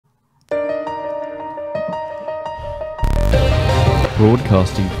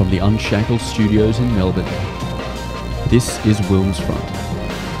broadcasting from the Unshackled studios in Melbourne. This is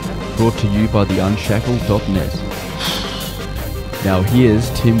WilmsFront, brought to you by the Unshackled.net. Now here's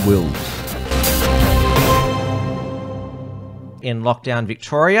Tim Wilms. In lockdown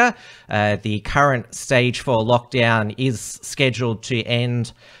Victoria, the current stage 4 lockdown is scheduled to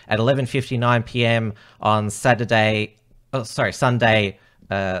end at 11:59 p.m. on Sunday,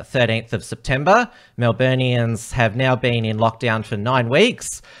 13th of September. Melburnians have now been in lockdown for 9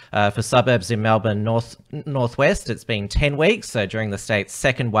 weeks. For suburbs in Melbourne northwest, it's been 10 weeks. So during the state's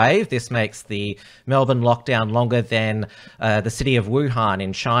second wave, this makes the Melbourne lockdown longer than the city of Wuhan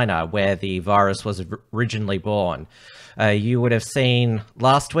in China, where the virus was originally born. You would have seen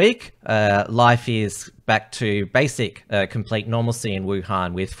last week, life is back to basic complete normalcy in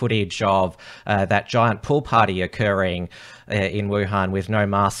Wuhan, with footage of that giant pool party occurring in Wuhan with no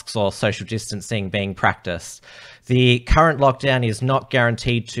masks or social distancing being practiced. The current lockdown is not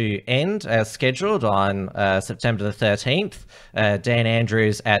guaranteed to end as scheduled on September the 13th. Dan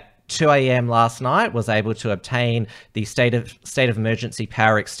Andrews at 2 a.m. last night was able to obtain the state of emergency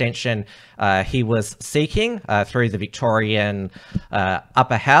power extension he was seeking through the Victorian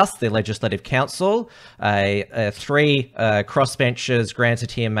Upper House, the Legislative Council. 3 crossbenchers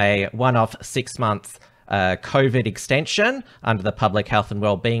granted him a one-off 6-month COVID extension under the Public Health and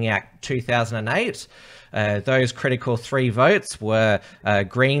Wellbeing Act 2008. Those critical 3 votes were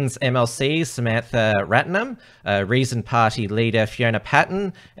Greens MLC Samantha Ratnam, Reason Party leader Fiona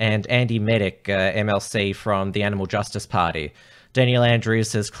Patton, and Andy Medic MLC from the Animal Justice Party. Daniel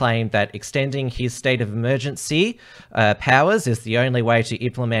Andrews has claimed that extending his state of emergency powers is the only way to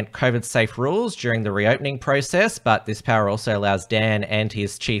implement COVID-safe rules during the reopening process, but this power also allows Dan and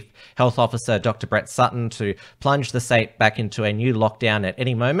his Chief Health Officer, Dr. Brett Sutton, to plunge the state back into a new lockdown at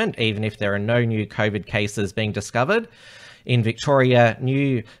any moment, even if there are no new COVID cases being discovered. In Victoria,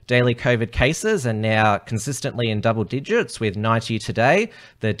 new daily COVID cases are now consistently in double digits, with 90 today.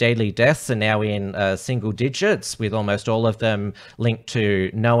 The daily deaths are now in single digits, with almost all of them linked to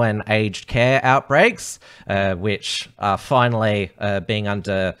known aged care outbreaks, which are finally being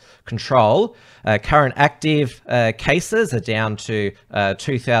under control. Current active cases are down to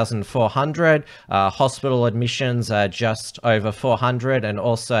 2,400. Hospital admissions are just over 400, and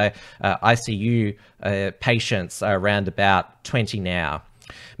also ICU patients are around about 20 now.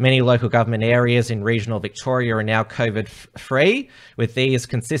 Many local government areas in regional Victoria are now COVID-free. With these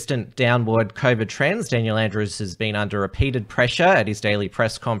consistent downward COVID trends, Daniel Andrews has been under repeated pressure at his daily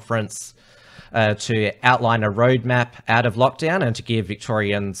press conference to outline a roadmap out of lockdown and to give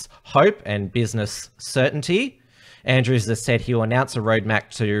Victorians hope and business certainty. Andrews has said he will announce a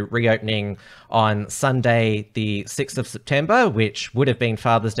roadmap to reopening on Sunday, the 6th of September, which would have been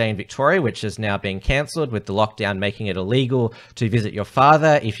Father's Day in Victoria, which has now been cancelled, with the lockdown making it illegal to visit your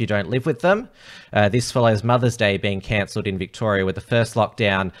father if you don't live with them. This follows Mother's Day being cancelled in Victoria, with the first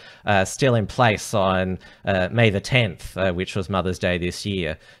lockdown still in place on May the 10th, which was Mother's Day this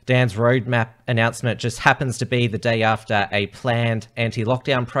year. Dan's roadmap announcement just happens to be the day after a planned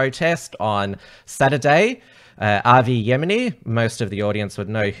anti-lockdown protest on Saturday. Avi Yemeni, most of the audience would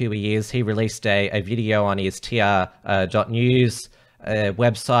know who he is. He released a video on his tr.news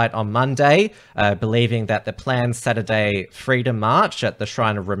website on Monday, believing that the planned Saturday Freedom March at the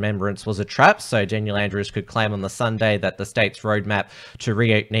Shrine of Remembrance was a trap, so Daniel Andrews could claim on the Sunday that the state's roadmap to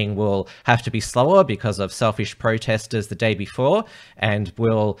reopening will have to be slower because of selfish protesters the day before, and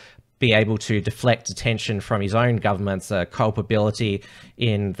will be able to deflect attention from his own government's culpability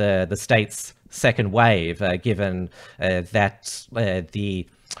in the state's second wave, given that the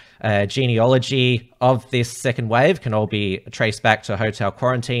genealogy of this second wave can all be traced back to hotel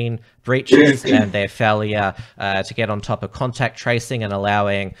quarantine breaches and their failure to get on top of contact tracing and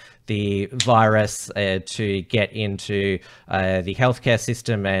allowing the virus to get into the healthcare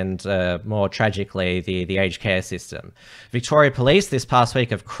system and, more tragically, the aged care system. Victoria Police this past week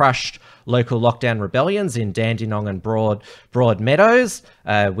have crushed local lockdown rebellions in Dandenong and Broadmeadows,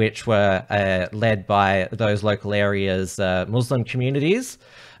 which were led by those local areas' Muslim communities.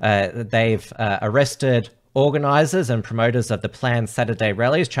 They've arrested organisers and promoters of the planned Saturday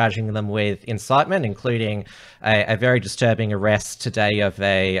rallies, charging them with incitement, including a very disturbing arrest today of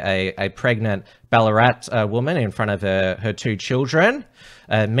a pregnant Ballarat woman in front of her two children.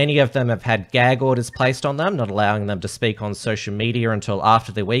 Many of them have had gag orders placed on them, not allowing them to speak on social media until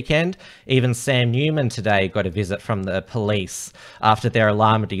after the weekend. Even Sam Newman today got a visit from the police after their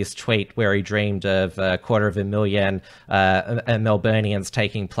alarm at his tweet where he dreamed of 250,000 Melburnians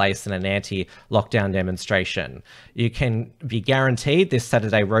taking place in an anti-lockdown demonstration. You can be guaranteed this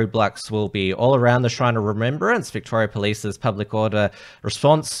Saturday roadblocks will be all around the Shrine of Remembrance. Victoria Police's Public Order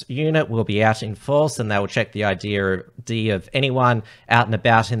Response Unit will be out in force, and they will check the ID of anyone out and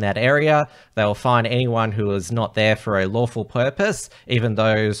about in that area. They will find anyone who is not there for a lawful purpose, even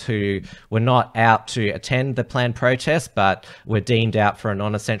those who were not out to attend the planned protest but were deemed out for a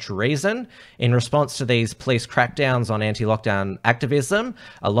non-essential reason. In response to these police crackdowns on anti-lockdown activism,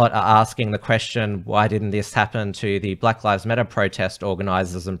 a lot are asking the question, why didn't this happen to the Black Lives Matter protest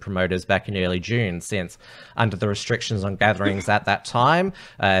organisers and promoters back in early June, since under the restrictions on gatherings at that time,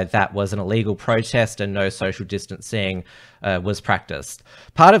 that was an illegal protest and no social distancing was practiced.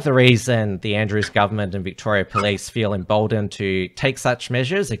 Part of the reason the Andrews government and Victoria Police feel emboldened to take such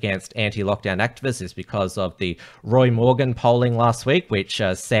measures against anti-lockdown activists is because of the Roy Morgan polling last week, which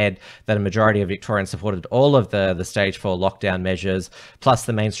said that a majority of Victorians supported all of the stage 4 lockdown measures, plus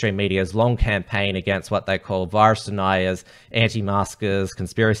the mainstream media's long campaign against what they call virus deniers, anti-maskers,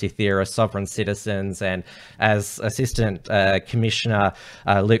 conspiracy theorists, sovereign citizens, and as Assistant Commissioner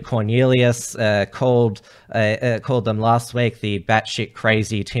Luke Cornelius called them last week, the batshit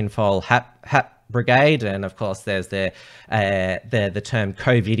crazy tinfoil hat brigade, and of course there's the term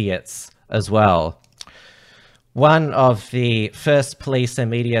COVIDiots as well. One of the first police and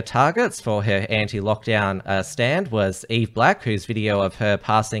media targets for her anti-lockdown stand was Eve Black, whose video of her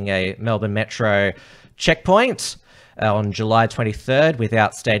passing a Melbourne Metro checkpoint on July 23rd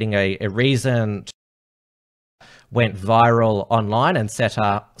without stating a reason went viral online and set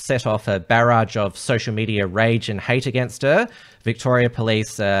off a barrage of social media rage and hate against her. Victoria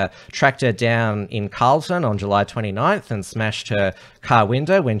Police tracked her down in Carlton on July 29th and smashed her car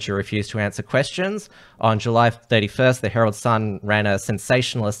window when she refused to answer questions. On July 31st, the Herald Sun ran a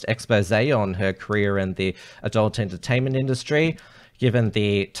sensationalist expose on her career in the adult entertainment industry. Given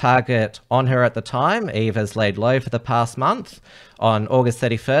the target on her at the time, Eve has laid low for the past month. On August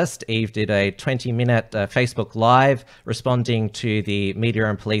 31st, Eve did a 20-minute Facebook Live responding to the media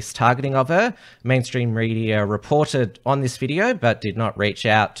and police targeting of her. Mainstream media reported on this video but did not reach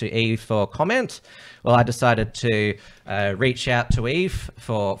out to Eve for comment. Well, I decided to reach out to Eve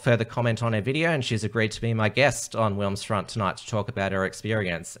for further comment on her video, and she's agreed to be my guest on WilmsFront tonight to talk about her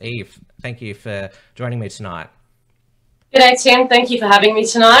experience. Eve, thank you for joining me tonight. G'day Tim, thank you for having me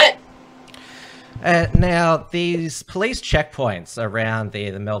tonight. Now, these police checkpoints around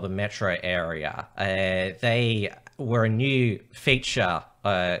the Melbourne Metro area, they were a new feature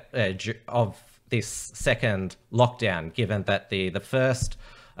of this second lockdown, given that the first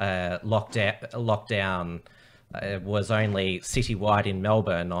lockdown was only citywide in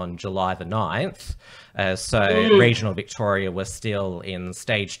Melbourne on July the 9th. Regional Victoria was still in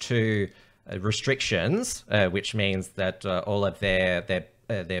stage 2 restrictions, which means that all of their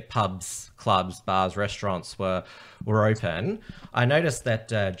pubs, clubs, bars, restaurants were open. I noticed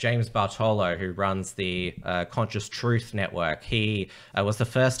that James Bartolo, who runs the Conscious Truth Network, he was the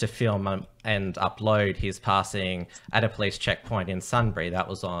first to film and upload his passing at a police checkpoint in Sunbury. That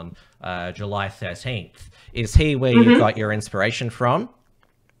was on July 13th. Is he where you got your inspiration from?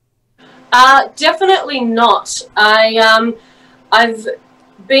 Definitely not. I've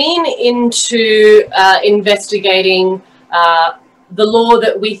been into investigating the law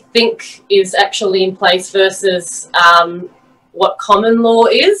that we think is actually in place versus what common law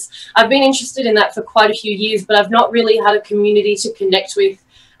is. I've been interested in that for quite a few years, but I've not really had a community to connect with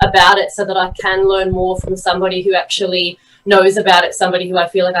about it so that I can learn more from somebody who actually knows about it, somebody who I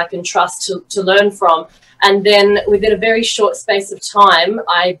feel like I can trust to learn from. And then within a very short space of time,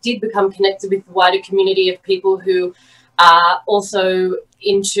 I did become connected with the wider community of people who are also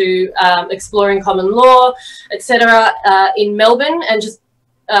into exploring common law, etc., in Melbourne and just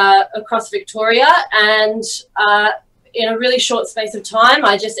across Victoria. And in a really short space of time,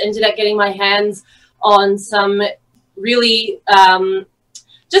 I just ended up getting my hands on some really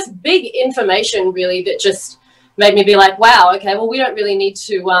just big information, really, that just made me be like, wow, okay, well, we don't really need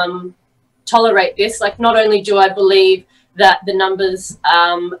to tolerate this. Like, not only do I believe that the numbers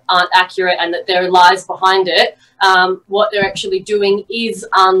aren't accurate and that there are lies behind it, what they're actually doing is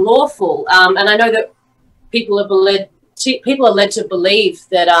unlawful. And I know that people are led to believe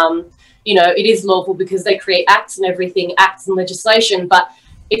that, you know, it is lawful because they create acts and everything, acts and legislation, but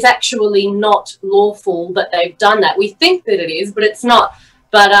it's actually not lawful that they've done that. We think that it is, but it's not.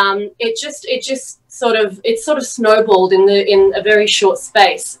 But it sort of snowballed in a very short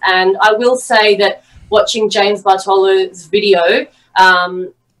space. And I will say that watching James Bartolo's video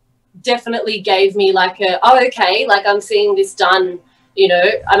definitely gave me like okay, like I'm seeing this done, you know,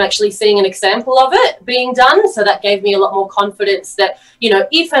 I'm actually seeing an example of it being done. So that gave me a lot more confidence that, you know,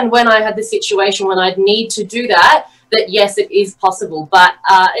 if and when I had the situation when I'd need to do that, that yes, it is possible. But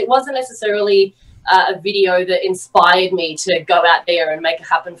it wasn't necessarily a video that inspired me to go out there and make it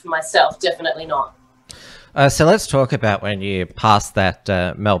happen for myself. Definitely not. So let's talk about when you passed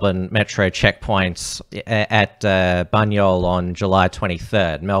that Melbourne Metro checkpoint at Bunyol on July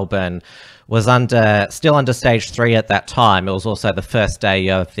 23rd. Melbourne was still under stage 3 at that time. It was also the first day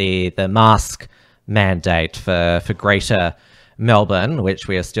of the mask mandate for Greater Melbourne, which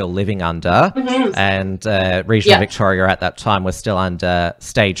we are still living under, and regional Victoria at that time was still under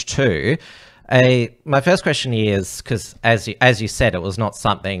stage 2. My first question is, because as you said, it was not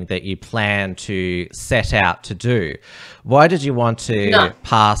something that you planned to set out to do. Why did you want to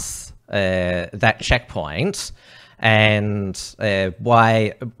pass that checkpoint, and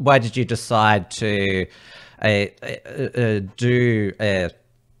why did you decide to do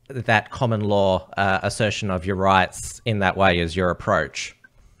that common law assertion of your rights in that way as your approach?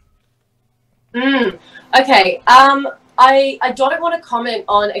 Okay. I don't want to comment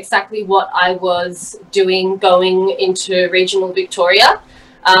on exactly what I was doing going into regional Victoria.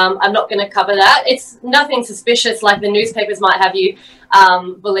 I'm not going to cover that. It's nothing suspicious like the newspapers might have you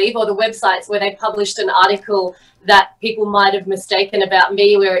believe, or the websites where they published an article that people might have mistaken about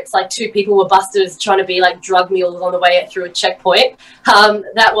me, where it's like 2 people were busters trying to be like drug mules on the way through a checkpoint.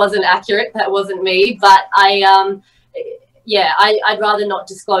 That wasn't accurate. That wasn't me. But I'd rather not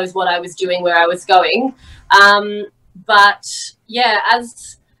disclose what I was doing, where I was going. But yeah,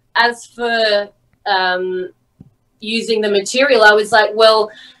 as for using the material, I was like,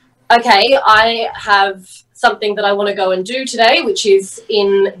 well, okay, I have something that I want to go and do today, which is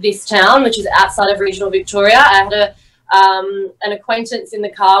in this town, which is outside of regional Victoria. I had an acquaintance in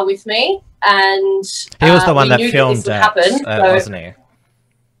the car with me, and he was the one that filmed it, wasn't he?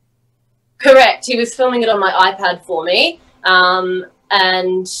 Correct. He was filming it on my iPad for me.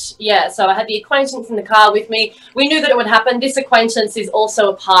 And yeah, so I had the acquaintance in the car with me. We knew that it would happen. This acquaintance is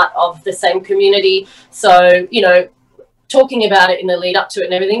also a part of the same community. So, you know, talking about it in the lead up to it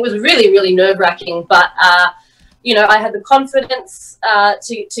and everything was really, really nerve-wracking. But, you know, I had the confidence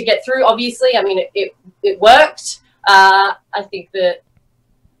to get through, obviously. I mean, it worked. I think that,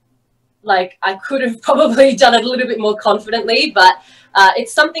 like, I could have probably done it a little bit more confidently, but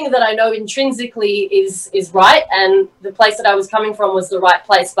it's something that I know intrinsically is right, and the place that I was coming from was the right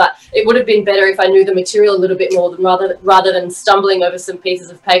place. But it would have been better if I knew the material a little bit more than rather than stumbling over some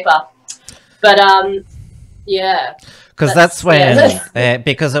pieces of paper. But yeah. Because that's when,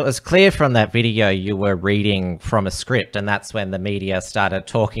 because it was clear from that video you were reading from a script, and that's when the media started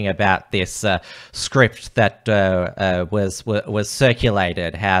talking about this script that was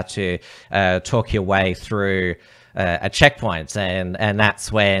circulated, how to talk your way through a checkpoint, and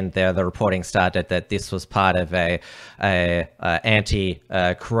that's when the reporting started that this was part of a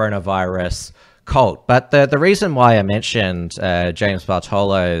anti-coronavirus cult. But the reason why I mentioned James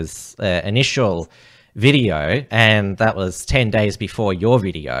Bartolo's initial video, and that was 10 days before your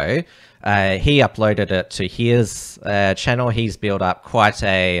video, he uploaded it to his channel. He's built up quite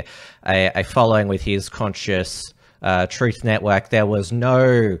a following with his Conscious Truth Network. There was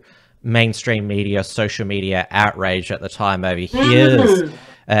no mainstream media, social media outrage at the time over his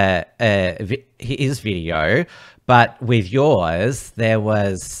video, but with yours, there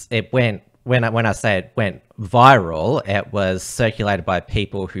was, it went, when I say it went viral, it was circulated by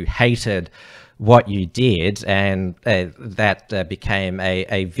people who hated what you did, and that became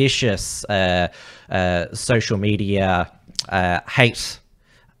a vicious social media hate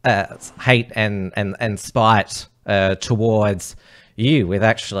and spite towards you, with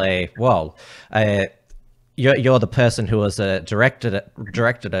actually, well, you're the person who was directed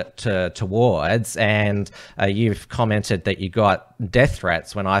it towards, and you've commented that you got death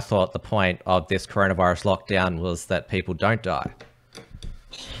threats, when I thought the point of this coronavirus lockdown was that people don't die.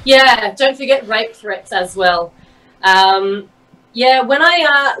 Yeah, don't forget rape threats as well. Yeah, when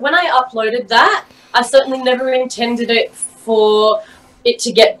I uploaded that, I certainly never intended it for it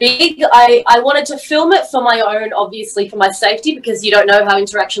to get big. I wanted to film it for my own, obviously for my safety, because you don't know how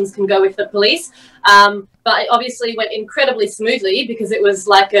interactions can go with the police. But it obviously went incredibly smoothly, because it was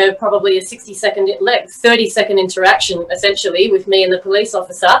like probably a 30-second interaction, essentially, with me and the police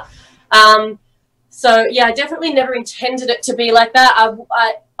officer. So yeah, I definitely never intended it to be like that.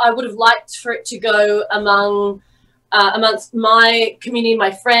 I would have liked for it to go among amongst my community,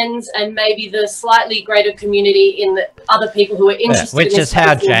 my friends, and maybe the slightly greater community in the other people who are interested. Which in is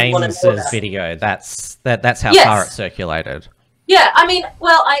how James's video. That's how far it circulated. Yeah, I mean,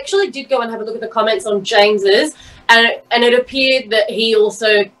 well, I actually did go and have a look at the comments on James's, and it appeared that he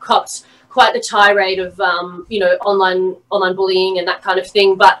also copped quite the tirade of you know, online bullying and that kind of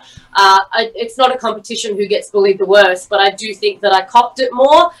thing. But it's not a competition who gets bullied the worst. But I do think that I copped it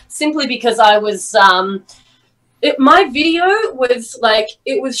more simply because I was my video was like,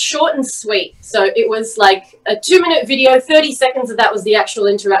 it was short and sweet. So it was like a 2-minute video. 30 seconds of that was the actual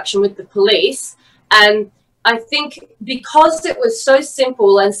interaction with the police, and I think because it was so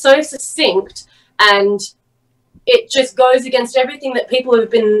simple and so succinct, and it just goes against everything that people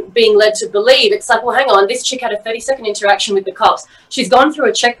have been being led to believe. It's like, well, hang on, this chick had a 30-second interaction with the cops. She's gone through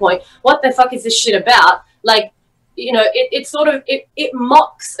a checkpoint. What the fuck is this shit about? Like, you know, it sort of, it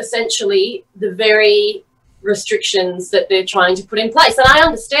mocks essentially the very restrictions that they're trying to put in place. And I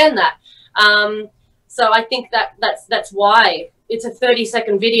understand that. So I think that's why it's a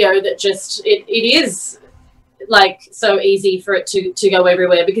 30-second video that just, it is like so easy for it to go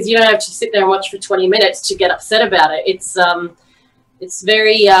everywhere, because you don't have to sit there and watch for 20 minutes to get upset about it. It's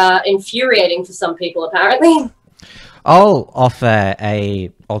very infuriating for some people, apparently. I'll offer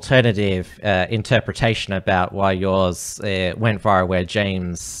a alternative interpretation about why yours went viral where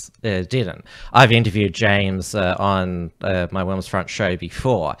James didn't. I've interviewed James on my WilmsFront show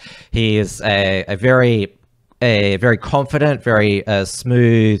before. He is a very confident, very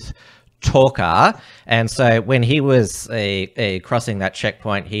smooth talker, and so when he was crossing that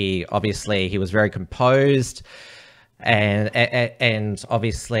checkpoint, he was very composed, and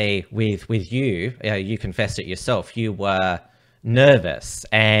obviously with you, you confessed it yourself, you were nervous,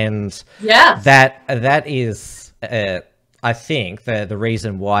 and yeah, that is I think the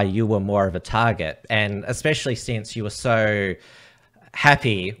reason why you were more of a target, and especially since you were so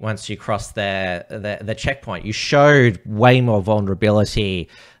happy once you crossed the checkpoint. You showed way more vulnerability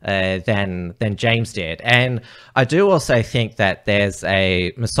than James did, and I do also think that there's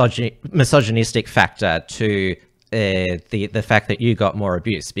a misogynistic factor to the fact that you got more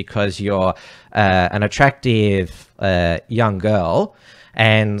abuse because you're an attractive young girl,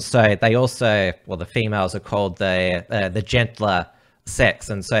 and so they also, well, the females are called the gentler sex,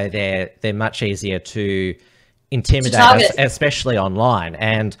 and so they're much easier to intimidate us, especially online.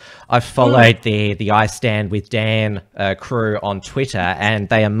 And I've followed the I Stand With Dan crew on Twitter, and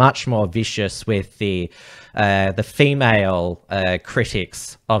they are much more vicious with the female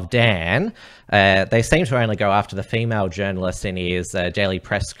critics of Dan. They seem to only go after the female journalists in his daily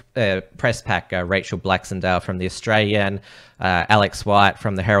press pack, Rachel Blacksendale from The Australian, Alex White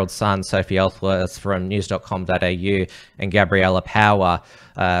from the Herald Sun, Sophie Ellsworth from news.com.au, and Gabriella Power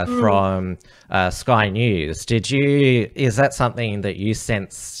from Sky News. Is that something that you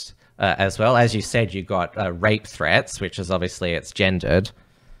sensed as well? As you said, you got rape threats, which is obviously it's gendered.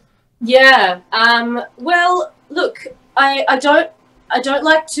 Yeah. Well, look, I don't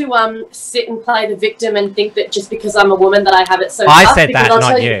like to sit and play the victim and think that just because I'm a woman that I have it so tough. I said that,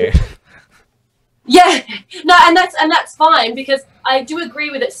 not you. Yeah, no, and that's fine, because I do agree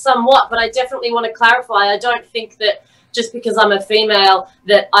with it somewhat, but I definitely want to clarify. I don't think that just because I'm a female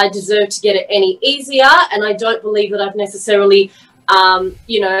that I deserve to get it any easier, and I don't believe that I've necessarily,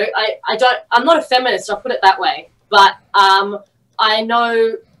 you know, I'm not a feminist, I'll put it that way, but I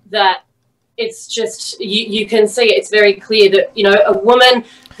know that it's just, you can see it, it's very clear that, you know, a woman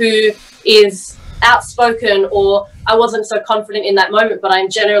who is outspoken, or I wasn't so confident in that moment, but I'm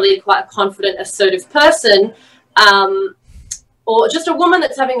generally quite a confident, assertive person, or just a woman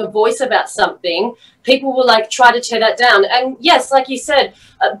that's having a voice about something, people will like try to tear that down. And yes, like you said,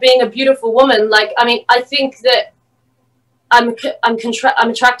 being a beautiful woman, like, I mean, I think that I'm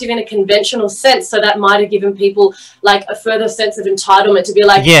attractive in a conventional sense, so that might have given people like a further sense of entitlement to be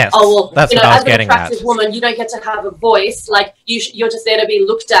like, yes, oh well, that's, you know, as an attractive woman, you don't get to have a voice. Like you're just there to be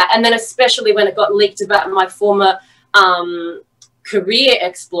looked at. And then especially when it got leaked about my former career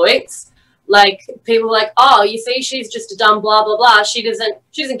exploits, like people were like, oh, you see, she's just a dumb blah blah blah. She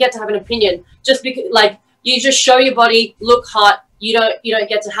doesn't get to have an opinion just because, like, you just show your body, look hot. You don't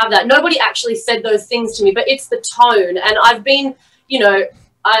get to have that. Nobody actually said those things to me, but it's the tone. And I've been, you know,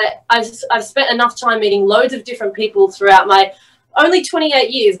 I've spent enough time meeting loads of different people throughout my only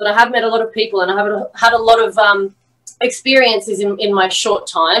 28 years, but I have met a lot of people, and I have had a lot of experiences in my short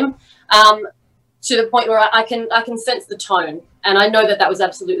time, to the point where I can sense the tone, and I know that was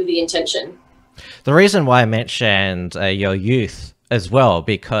absolutely the intention. The reason why I mentioned your youth as well,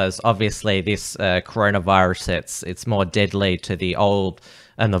 because obviously this coronavirus, it's more deadly to the old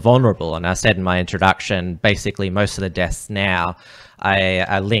and the vulnerable. And I said in my introduction, basically most of the deaths now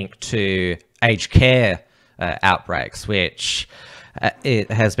are linked to aged care outbreaks, which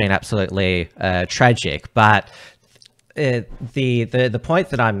it has been absolutely tragic. But the point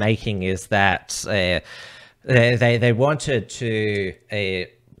that I'm making is that they wanted to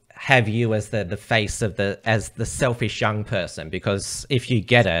have you as the face of the selfish young person, because if you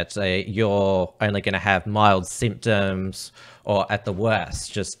get it, you're only going to have mild symptoms, or at the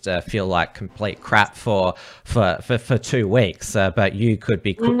worst just feel like complete crap for 2 weeks. But you could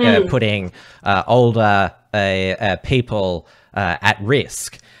be putting older people at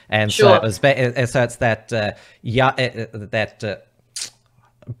risk. And sure. So it was so it's that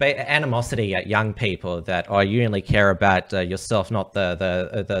animosity at young people that, oh, you only care about yourself, not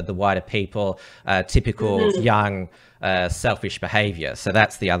the wider people, typical young selfish behavior. So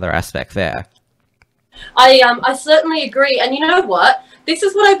that's the other aspect there. I certainly agree. And you know what? This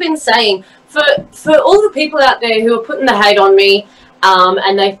is what I've been saying. For all the people out there who are putting the hate on me,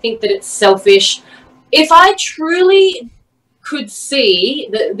 and they think that it's selfish, if I truly could see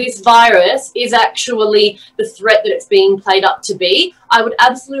that this virus is actually the threat that it's being played up to be, I would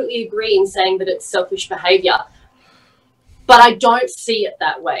absolutely agree in saying that it's selfish behaviour. But I don't see it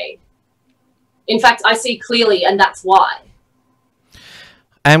that way. In fact, I see clearly, and that's why.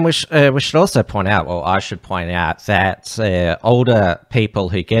 And we should also point out, or I should point out, that older people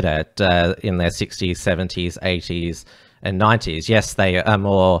who get it in their 60s, 70s, 80s and 90s, yes, they are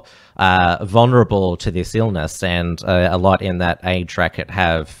more vulnerable to this illness, and a lot in that age bracket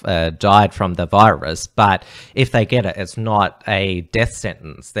have died from the virus. But if they get it, it's not a death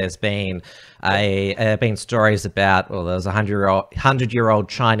sentence. There's been been stories about, well, there's a 100-year-old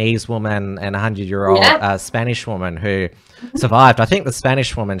Chinese woman and a 100-year-old Spanish woman who survived. I think the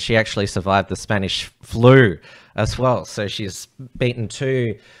Spanish woman, she actually survived the Spanish flu as well. So she's beaten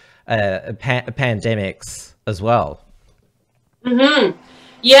 2 pandemics as well.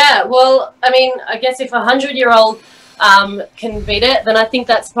 Yeah, well, I mean, I guess if a 100-year-old can beat it, then I think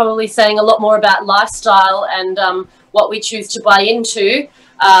that's probably saying a lot more about lifestyle and what we choose to buy into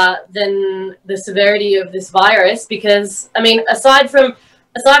than the severity of this virus. Because, I mean, aside from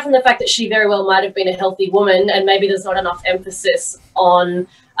the fact that she very well might have been a healthy woman, and maybe there's not enough emphasis on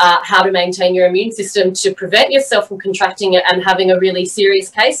how to maintain your immune system to prevent yourself from contracting it and having a really serious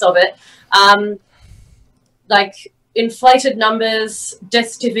case of it, like inflated numbers, death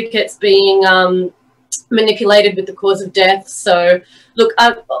certificates being manipulated with the cause of death. So, look,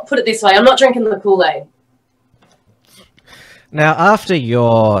 I'll put it this way, I'm not drinking the Kool-Aid. Now, after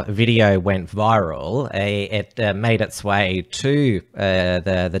your video went viral, it made its way to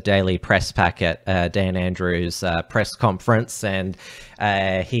the Daily Press Packet, Dan Andrews' press conference, and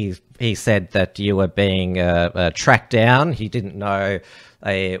he said that you were being tracked down. He didn't know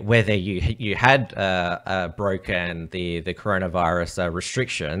whether you had broken the coronavirus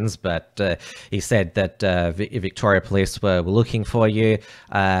restrictions, but he said that Victoria Police were looking for you.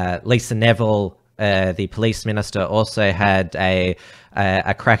 Lisa Neville, the police minister, also had a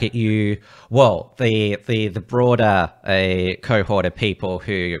crack at you. Well, the broader cohort of people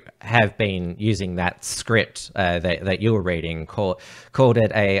who have been using that script that you were reading called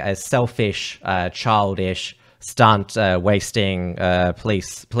it a selfish, childish stunt, wasting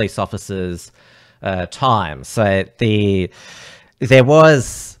police officers' time. So there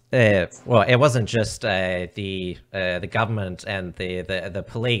was. Well, it wasn't just the government and the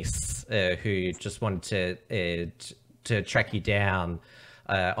police who just wanted to track you down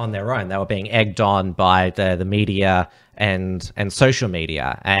on their own. They were being egged on by the media and social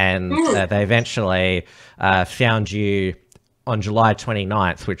media, and they eventually found you on July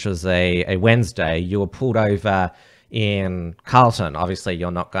 29th, which was a Wednesday. You were pulled over in Carlton. Obviously,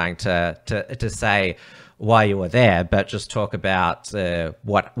 you're not going to say why you were there, but just talk about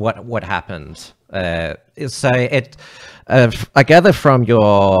what happened. So I gather from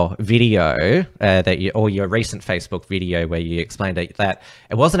your video or your recent Facebook video where you explained it, that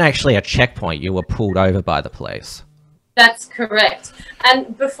it wasn't actually a checkpoint. You were pulled over by the police. That's correct.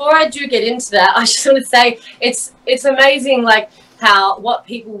 And before I do get into that, I just want to say it's amazing, like, what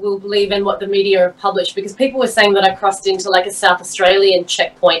people will believe and what the media have published, because people were saying that I crossed into like a South Australian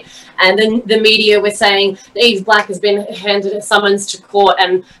checkpoint, and then the media were saying Eve Black has been handed a summons to court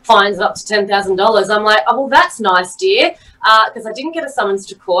and fines up to $10,000. I'm like, oh, well, that's nice, dear, because I didn't get a summons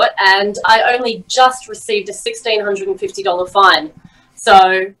to court and I only just received a $1,650 fine.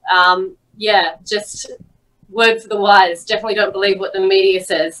 So, yeah, just word for the wise. Definitely don't believe what the media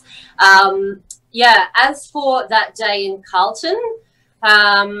says. Yeah, as for that day in Carlton,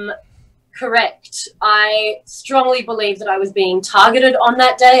 correct. I strongly believe that I was being targeted on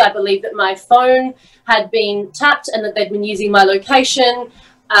that day. I believe that my phone had been tapped and that they'd been using my location.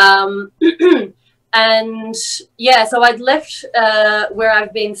 And yeah, so I'd left where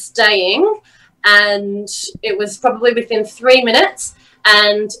I've been staying, and it was probably within 3 minutes.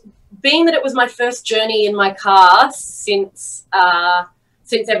 And being that it was my first journey in my car since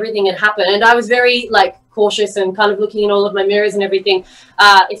everything had happened, I was very like cautious and kind of looking in all of my mirrors and everything,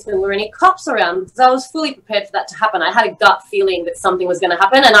 if there were any cops around, because I was fully prepared for that to happen. I had a gut feeling that something was going to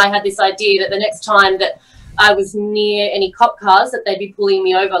happen, and I had this idea that the next time that I was near any cop cars, that they'd be pulling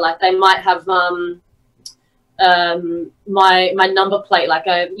me over. Like they might have my number plate, like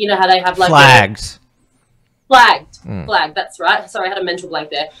you know how they have like flagged. Flagged. That's right. Sorry, I had a mental blank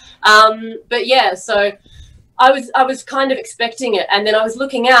there. But yeah, so I was kind of expecting it, and then I was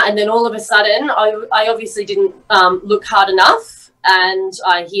looking out, and then all of a sudden, I obviously didn't look hard enough, and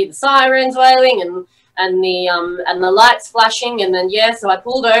I hear the sirens wailing and the lights flashing, and then yeah, so I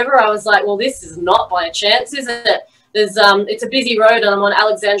pulled over. I was like, well, this is not by a chance, is it? There's it's a busy road, and I'm on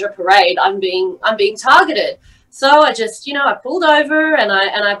Alexandra Parade. I'm being targeted. So I just, you know, I pulled over and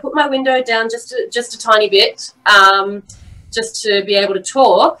I put my window down just a tiny bit, just to be able to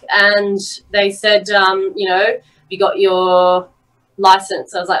talk. And they said, you know, you got your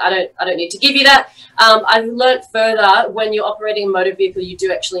license. I was like, I don't need to give you that. I've learnt further, when you're operating a motor vehicle, you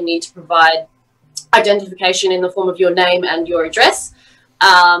do actually need to provide identification in the form of your name and your address.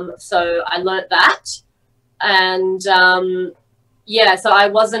 So I learnt that, and yeah, so I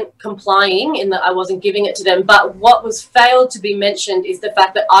wasn't complying in that I wasn't giving it to them. But what was failed to be mentioned is the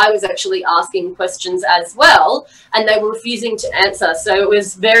fact that I was actually asking questions as well, and they were refusing to answer. So it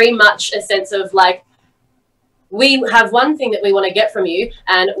was very much a sense of like, we have one thing that we want to get from you,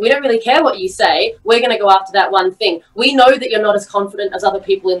 and we don't really care what you say. We're going to go after that one thing. We know that you're not as confident as other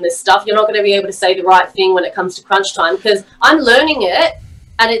people in this stuff. You're not going to be able to say the right thing when it comes to crunch time, because I'm learning it.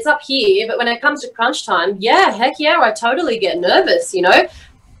 And it's up here, but when it comes to crunch time, yeah, heck yeah, I totally get nervous, you know?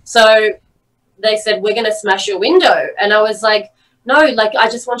 So they said, we're going to smash your window. And I was like, no, like, I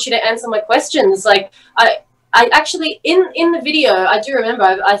just want you to answer my questions. Like, I actually, in the video, I do remember,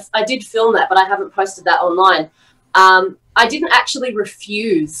 I did film that, but I haven't posted that online. I didn't actually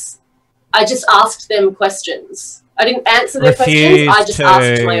refuse. I just asked them questions. I didn't answer their questions. I just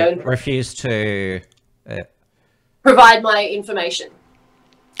asked my own questions. Refused to provide my information.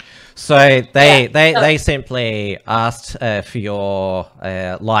 So they simply asked for your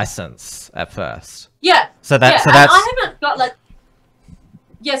license at first. Yeah. So that's. I haven't got like.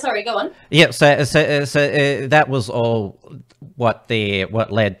 Yeah, sorry. Go on. Yeah. So that was all what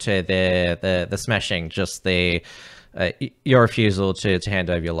led to the smashing. Just your refusal to hand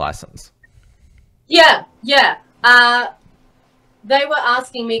over your license. Yeah. They were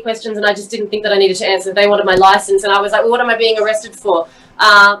asking me questions, and I just didn't think that I needed to answer. They wanted my license, and I was like, well, what am I being arrested for?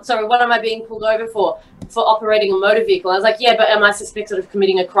 Sorry, what am I being pulled over for? For operating a motor vehicle. I was like, yeah, but am I suspected of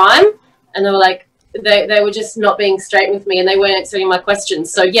committing a crime? And they were like, they were just not being straight with me, and they weren't answering my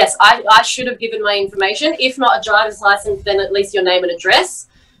questions. So yes, I should have given my information. If not a driver's license, then at least your name and address.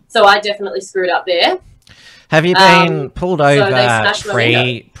 So I definitely screwed up there. Have you been pulled over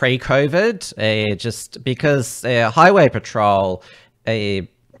pre-COVID? Just because Highway Patrol,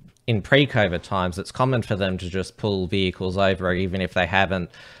 in pre-COVID times, it's common for them to just pull vehicles over, even if they haven't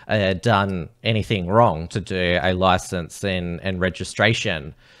done anything wrong, to do a license and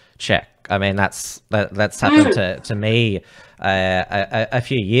registration check. I mean, that's happened to me a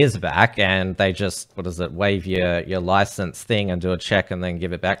few years back, and they just, waive your license thing and do a check and then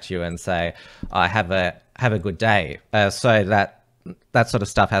give it back to you and say, I have a good day. So that sort of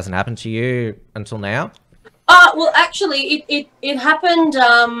stuff hasn't happened to you until now? Well, actually, it happened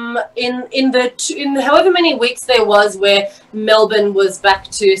in the however many weeks there was where Melbourne was back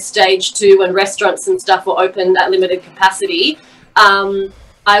to stage 2 and restaurants and stuff were open at limited capacity.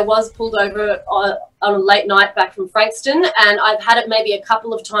 I was pulled over on a late night back from Frankston, and I've had it maybe a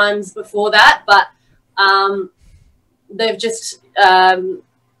couple of times before that, but they've just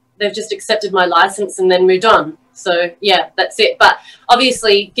accepted my license and then moved on. So yeah, that's it. But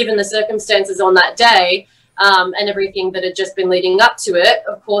obviously, given the circumstances on that day and everything that had just been leading up to it,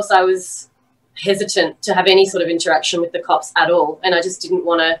 of course I was hesitant to have any sort of interaction with the cops at all, and I just didn't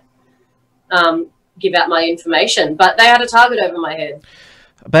want to give out my information. But they had a target over my head.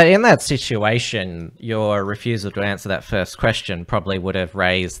 But in that situation, your refusal to answer that first question probably would have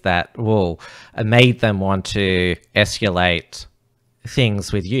raised that, made them want to escalate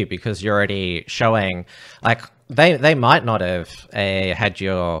things with you, because you're already showing, like, they might not have had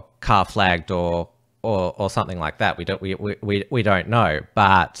your car flagged or something like that. We don't know,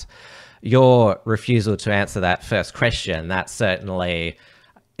 but your refusal to answer that first question, that certainly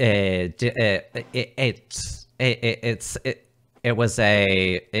it was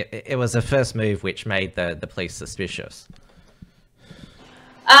a first move which made the police suspicious.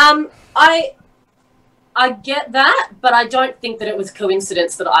 I get that, but I don't think that it was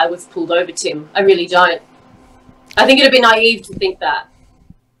coincidence that I was pulled over, Tim. I really don't. I think it'd be naive to think that.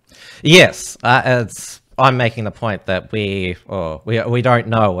 Yes, I'm making the point that we don't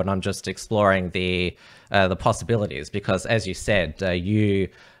know, and I'm just exploring the possibilities, because, as you said, you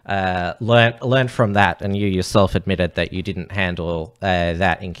learned from that, and you yourself admitted that you didn't handle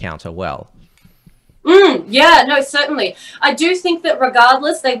that encounter well. Yeah, no, certainly. I do think that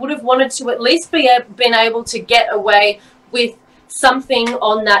regardless, they would have wanted to at least been able to get away with something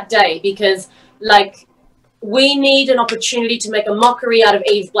on that day, because, like, we need an opportunity to make a mockery out of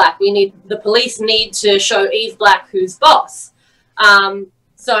Eve Black. The police need to show Eve Black who's boss.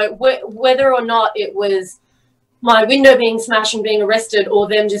 So whether or not it was my window being smashed and being arrested, or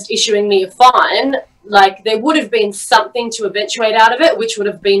them just issuing me a fine, like, there would have been something to eventuate out of it, which would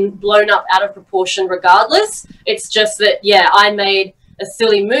have been blown up out of proportion regardless. It's just that, yeah, I made a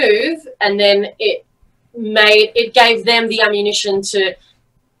silly move, and then it gave them the ammunition to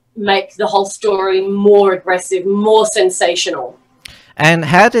make the whole story more aggressive, more sensational. And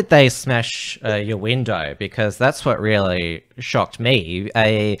how did they smash your window? Because that's what really shocked me.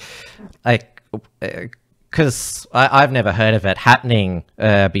 Because I've never heard of it happening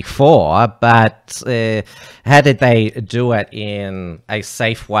before, but how did they do it in a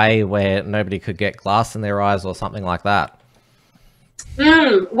safe way where nobody could get glass in their eyes or something like that?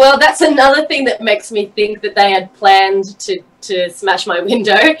 Well, that's another thing that makes me think that they had planned to smash my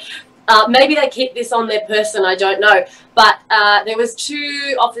window. Maybe they keep this on their person, I don't know. But there was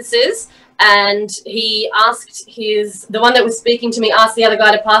 2 officers, and he asked the one that was speaking to me asked the other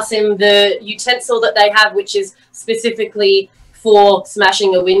guy to pass him the utensil that they have, which is specifically for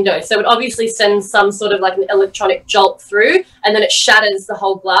smashing a window. So it obviously sends some sort of like an electronic jolt through, and then it shatters the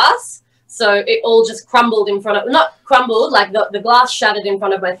whole glass. So it all just crumbled in front of, not crumbled, like the glass shattered in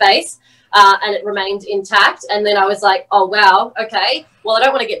front of my face, and it remained intact. And then I was like, oh, wow, okay. Well, I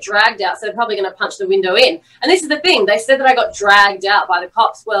don't want to get dragged out, so they're probably going to punch the window in. And this is the thing. They said that I got dragged out by the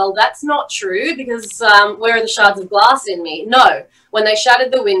cops. Well, that's not true, because where are the shards of glass in me? No. When they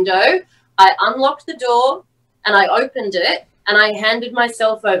shattered the window, I unlocked the door and I opened it and I handed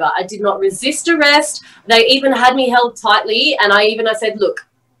myself over. I did not resist arrest. They even had me held tightly, and I said, look,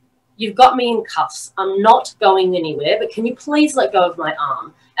 you've got me in cuffs. I'm not going anywhere, but can you please let go of my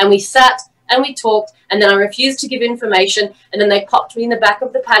arm? And we sat and we talked, and then I refused to give information, and then they popped me in the back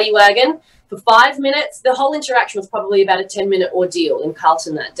of the paddy wagon for 5 minutes. The whole interaction was probably about a 10-minute ordeal in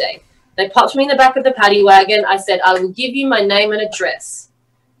Carlton that day. They popped me in the back of the paddy wagon. I said, I will give you my name and address.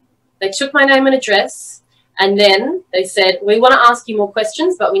 They took my name and address, and then they said, we want to ask you more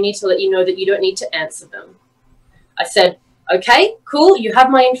questions, but we need to let you know that you don't need to answer them. I said, okay, cool, you have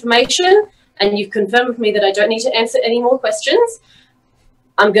my information, and you've confirmed with me that I don't need to answer any more questions.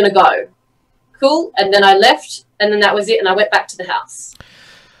 I'm going to go. Cool. And then I left, and then that was it, and I went back to the house.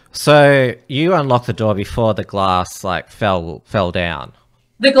 So you unlocked the door before the glass, like, fell down?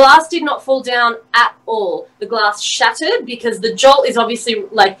 The glass did not fall down at all. The glass shattered, because the jolt is obviously,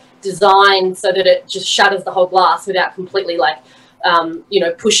 like, designed so that it just shatters the whole glass without completely, like,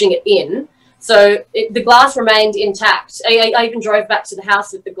 pushing it in. So the glass remained intact. I even drove back to the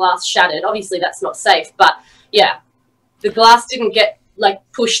house with the glass shattered. Obviously, that's not safe, but yeah, the glass didn't get, like,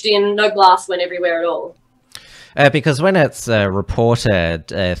 pushed in. No glass went everywhere at all. Because when it's reported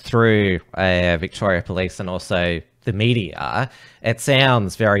through Victoria Police and also the media, it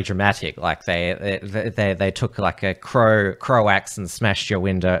sounds very dramatic. Like they took like a crow axe and smashed your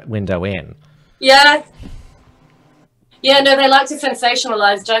window in. Yeah. Yeah, no, they like to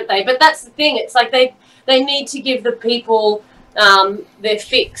sensationalize, don't they? But that's the thing. It's like they need to give the people their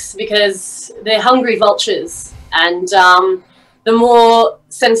fix, because they're hungry vultures. And the more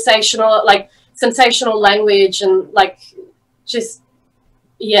sensational language and, like, just,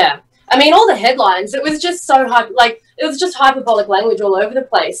 yeah. I mean, all the headlines, it was just so it was just hyperbolic language all over the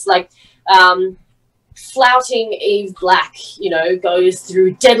place. Like, flouting Eve Black, goes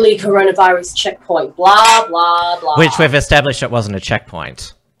through deadly coronavirus checkpoint, blah, blah, blah. Which we've established it wasn't a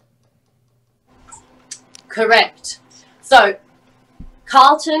checkpoint. Correct. So,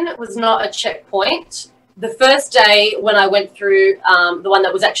 Carlton was not a checkpoint. The first day when I went through, the one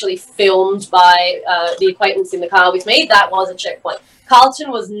that was actually filmed by the acquaintance in the car with me, that was a checkpoint.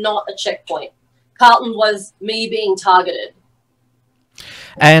 Carlton was not a checkpoint. Carlton was me being targeted.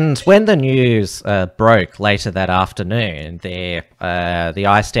 And when the news broke later that afternoon, the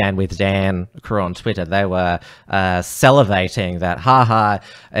I Stand With Dan crew on Twitter, they were salivating that, haha,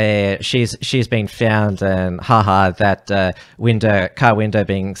 she's been found, and haha, that car window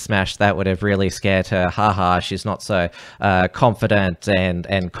being smashed, that would have really scared her, haha, she's not so confident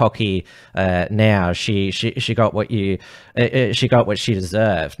and cocky now. She got what she got what she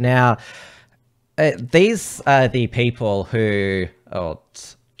deserved. Now, these are the people who,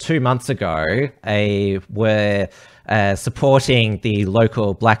 2 months ago, were supporting the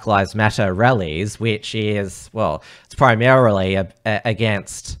local Black Lives Matter rallies, which is, well, it's primarily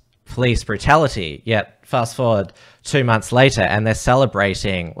against police brutality. Yet, fast forward 2 months later, and they're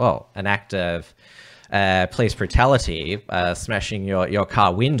celebrating, well, an act of police brutality, smashing your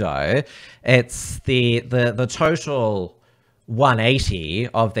car window. It's the total 180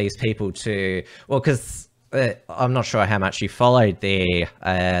 of these people to, well, because I'm not sure how much you followed the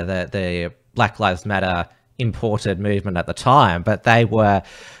Black Lives Matter imported movement at the time, but they were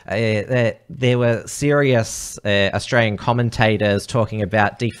there were serious Australian commentators talking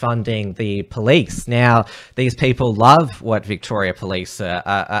about defunding the police. Now, these people love what Victoria Police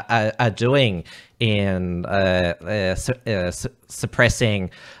are doing in suppressing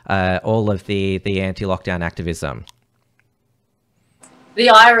all of the anti-lockdown activism. The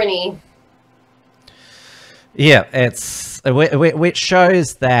irony. Yeah, it's which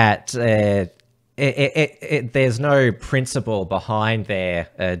shows that there's no principle behind their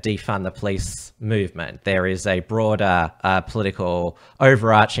defund the police movement. There is a broader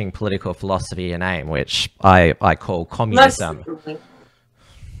overarching political philosophy and aim, which I call communism.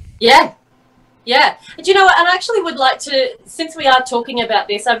 Yeah. And you know what? And I actually would like to, since we are talking about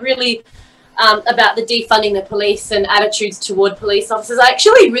this, I really about the defunding the police and attitudes toward police officers, I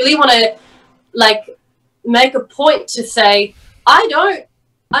actually really want to make a point to say I don't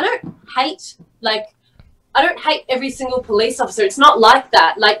hate I don't hate every single police officer. It's not like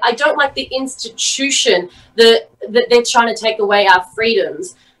that. I don't like the institution that they're trying to take away our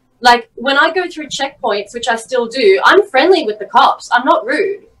freedoms. When I go through checkpoints, which I still do, I'm friendly with the cops. I'm not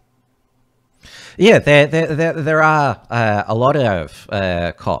rude. Yeah, there are a lot of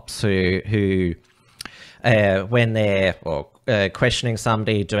cops who when they're questioning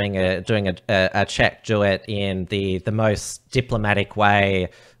somebody, doing a check, do it in the most diplomatic way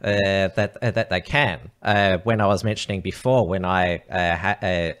that they can. When I was mentioning before, when I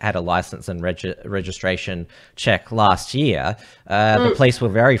had a license and registration check last year, the police were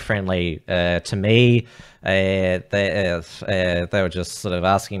very friendly to me. They were just sort of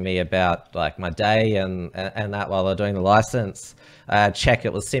asking me about my day and that while they're doing the license check.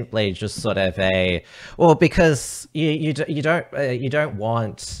 It was simply just sort of because you don't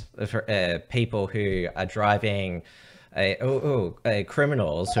want people who are driving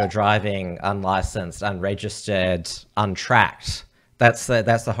criminals who are driving unlicensed, unregistered, untracked. That's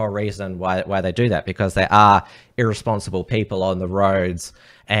the whole reason why they do that, because there are irresponsible people on the roads,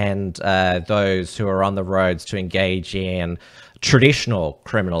 and those who are on the roads to engage in traditional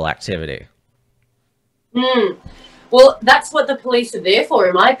criminal activity. Well, that's what the police are there for,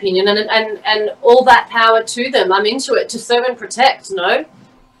 in my opinion, and all that power to them. I'm into it, to serve and protect. No,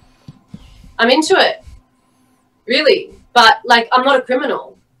 I'm into it, really. But I'm not a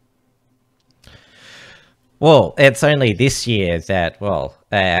criminal. Well, it's only this year that,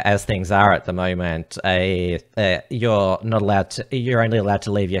 as things are at the moment, you're only allowed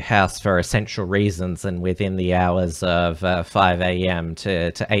to leave your house for essential reasons and within the hours of 5 a.m.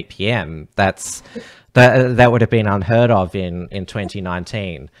 to 8 p.m. That would have been unheard of in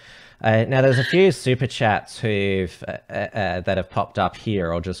 2019. Now, there's a few super chats that have popped up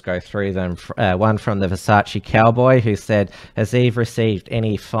here. I'll just go through them. One from the Versace Cowboy, who said, "Has Eve received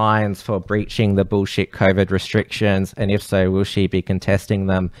any fines for breaching the bullshit COVID restrictions? And if so, will she be contesting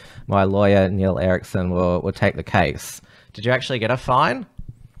them? My lawyer, Neil Erickson, will take the case." Did you actually get a fine?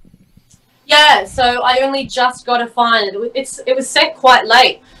 Yeah, so I only just got a fine. It was sent quite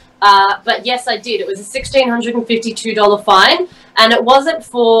late. But yes, I did. It was a $1,652 fine, and it wasn't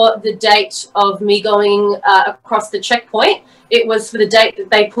for the date of me going across the checkpoint. It was for the date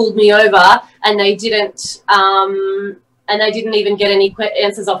that they pulled me over, and they didn't even get any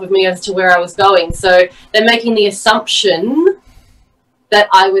answers off of me as to where I was going. So they're making the assumption that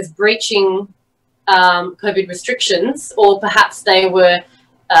I was breaching COVID restrictions, or perhaps they were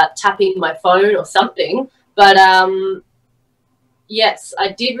tapping my phone or something. But yes,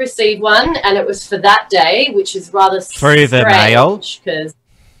 I did receive one, and it was for that day, which is rather through the mail. Because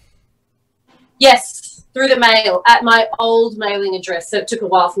yes, through the mail at my old mailing address. So it took a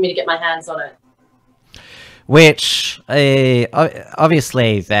while for me to get my hands on it. Which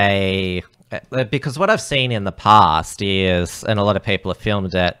obviously they, because what I've seen in the past is, and a lot of people have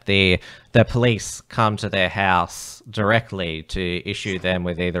filmed it, the police come to their house directly to issue them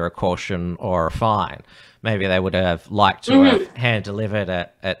with either a caution or a fine. Maybe they would have liked to have hand delivered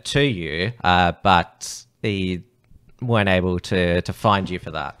it to you, but they weren't able to find you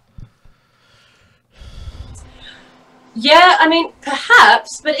for that. Yeah, I mean,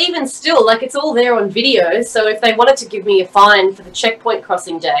 perhaps, but even still, like, it's all there on video, so if they wanted to give me a fine for the checkpoint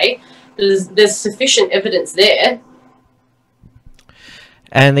crossing day, there's sufficient evidence there.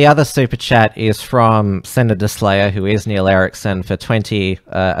 And the other super chat is from Senator Slayer, who is Neil Erickson, for 20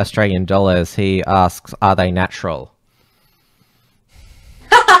 Australian dollars. He asks, are they natural?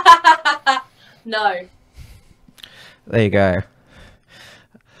 No. There you go.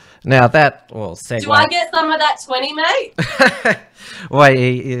 Now that, well, segue. Do I get some of that 20, mate? Well,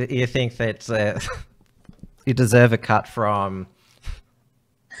 you think that you deserve a cut from,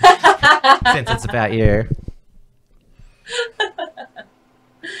 since it's about you.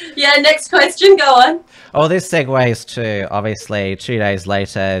 Yeah, next question, go on. Oh, this segues to, obviously, 2 days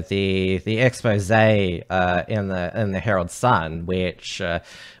later, the expose in the Herald Sun, which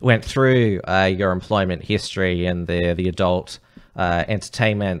went through your employment history in the adult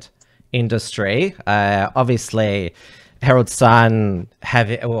entertainment industry. Obviously, Herald Sun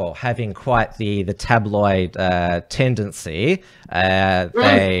having quite the tabloid tendency.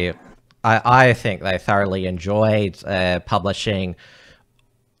 I think they thoroughly enjoyed publishing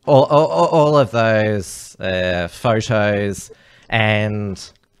all of those photos,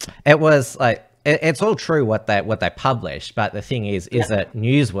 and it was like it's all true what they published, but the thing is it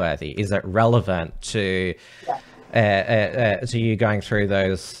newsworthy? Is it relevant to you going through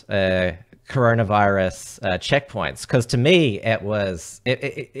those coronavirus checkpoints? Because to me, it was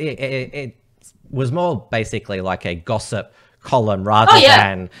more basically like a gossip column rather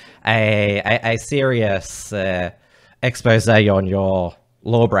than a serious expose on your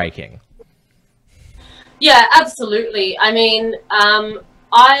law breaking. Yeah, absolutely. I mean,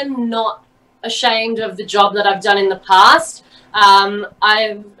 I'm not ashamed of the job that I've done in the past.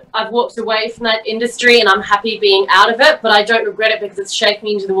 I've walked away from that industry and I'm happy being out of it, but I don't regret it because it's shaped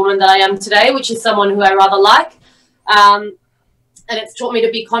me into the woman that I am today, which is someone who I rather like. And it's taught me to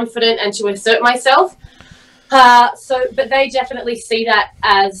be confident and to assert myself. But they definitely see that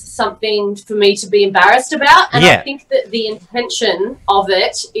as something for me to be embarrassed about. And I think that the intention of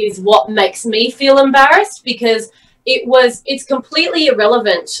it is what makes me feel embarrassed, because it's completely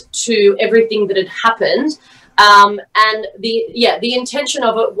irrelevant to everything that had happened. And the intention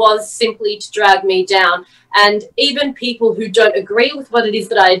of it was simply to drag me down. And even people who don't agree with what it is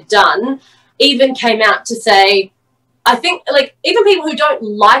that I had done even came out to say, I think, like, even people who don't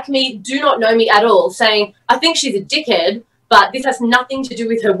like me, do not know me at all, saying, I think she's a dickhead, but this has nothing to do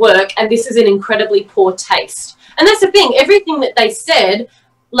with her work, and this is an incredibly poor taste. And that's the thing, everything that they said,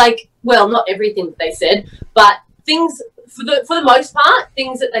 like, well, not everything that they said, but things, for the most part,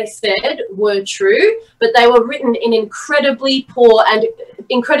 things that they said were true, but they were written in incredibly poor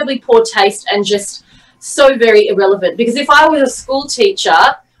taste and just so very irrelevant. Because if I was a school teacher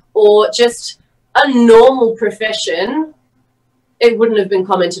or just a normal profession, it wouldn't have been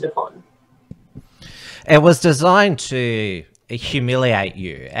commented upon. It was designed to humiliate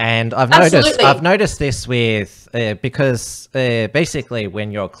you, and I've noticed this with because basically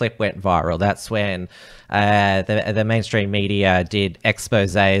when your clip went viral, that's when the mainstream media did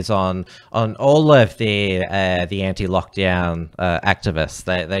exposés on all of the anti-lockdown activists.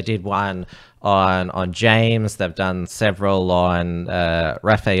 They did one on James. They've done several on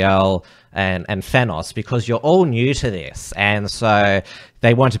Raphael and Fenos, because you're all new to this, and so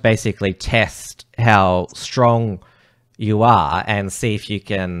they want to basically test how strong you are and see if you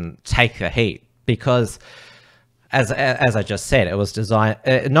can take the heat. Because as I just said, it was designed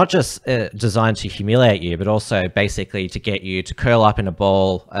not just designed to humiliate you, but also basically to get you to curl up in a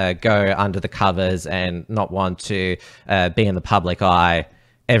ball, go under the covers, and not want to be in the public eye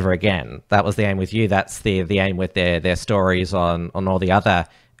ever again. That was the aim with you. That's the aim with their stories on all the other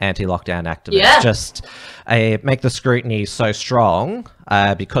anti-lockdown activists. Yeah. Just make the scrutiny so strong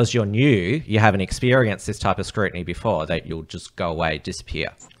because you're new, you haven't experienced this type of scrutiny before, that you'll just go away, disappear.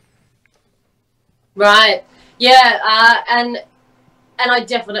 Right. Yeah. And I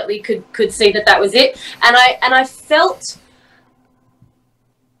definitely could see that was it. And I felt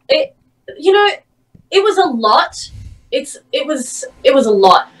it. You know, it was a lot. It was a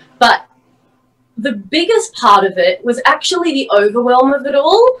lot, but the biggest part of it was actually the overwhelm of it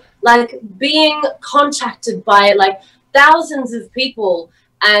all, like being contacted by like thousands of people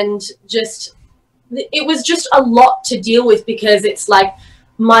and just it was just a lot to deal with, because it's like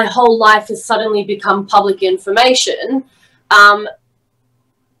my whole life has suddenly become public information. I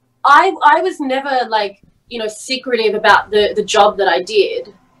was never like, you know, secretive about the job that I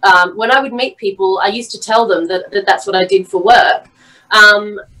did. When I would meet people, I used to tell them that that's what I did for work.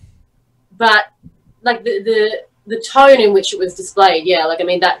 But like the tone in which it was displayed, yeah, like, I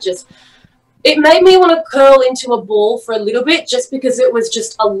mean, that just, it made me want to curl into a ball for a little bit, just because it was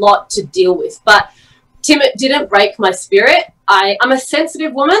just a lot to deal with. But Tim, it didn't break my spirit. I'm a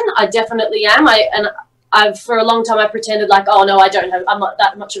sensitive woman. I definitely am. I've for a long time I pretended like, oh no, I'm not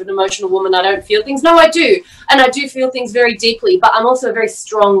that much of an emotional woman. I don't feel things. No, I do. And I do feel things very deeply, but I'm also a very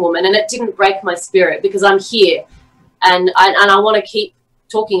strong woman, and it didn't break my spirit, because I'm here and I want to keep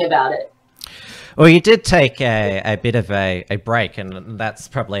talking about it. Well, you did take a bit of a break, and that's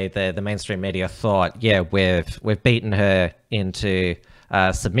probably the mainstream media thought, yeah, we've beaten her into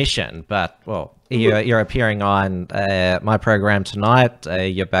submission. But, well, you're appearing on my program tonight.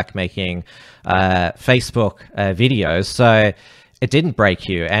 You're back making Facebook videos, so it didn't break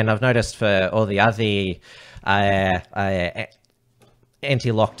you. And I've noticed for all the other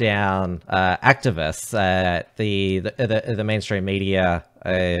anti-lockdown activists, the mainstream media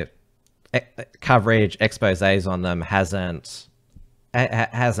coverage, exposés on them hasn't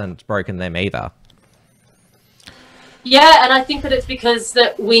broken them either. Yeah, and I think that it's because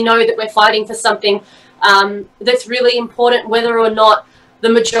that we know that we're fighting for something that's really important, whether or not the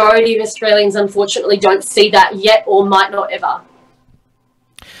majority of Australians unfortunately don't see that yet, or might not ever.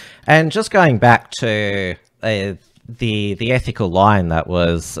 And just going back to the ethical line that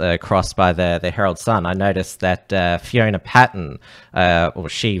was crossed by the Herald Sun, I noticed that Fiona Patten,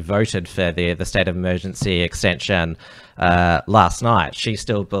 she voted for the state of emergency extension last night. She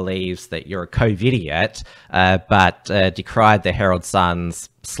still believes that you're a COVID-idiot, but decried the Herald Sun's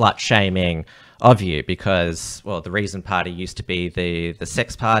slut shaming of you, because, well, the Reason Party used to be the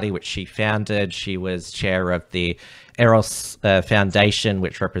Sex Party, which she founded. She was chair of the Eros Foundation,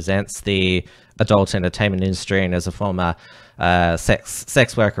 which represents the adult entertainment industry, and as a former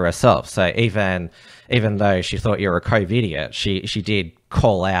sex worker herself. So even though she thought you were a COVID-idiot, she did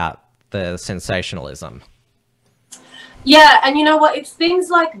call out the sensationalism. Yeah, and you know what? It's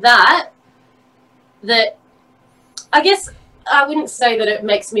things like that that, I guess, I wouldn't say that it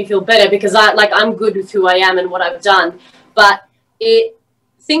makes me feel better, because I'm good with who I am and what I've done, but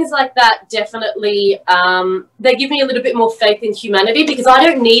things like that definitely, they give me a little bit more faith in humanity, because I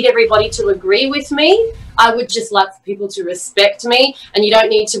don't need everybody to agree with me. I would just like for people to respect me, and you don't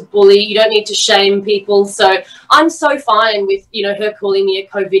need to bully, you don't need to shame people. So I'm so fine with, you know, her calling me a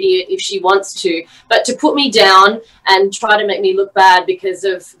COVID-idiot if she wants to, but to put me down and try to make me look bad because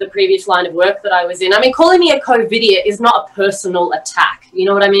of the previous line of work that I was in. I mean, calling me a COVID-idiot is not a personal attack. You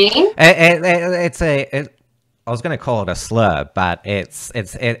know what I mean? I was going to call it a slur, but it's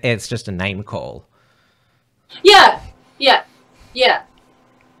just a name call. Yeah.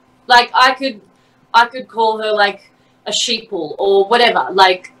 Like I could call her like a sheeple or whatever.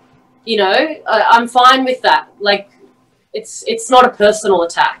 Like, you know, I'm fine with that. Like, it's not a personal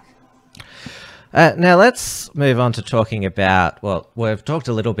attack. Now let's move on to talking about, well, we've talked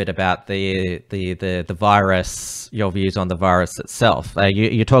a little bit about the virus, your views on the virus itself.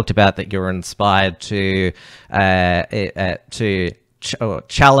 You talked about that you were inspired to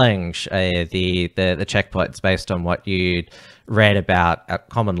challenge the checkpoints based on what you'd read about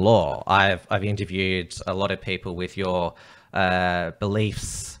common law. I've interviewed a lot of people with your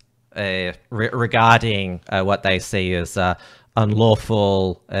beliefs regarding what they see as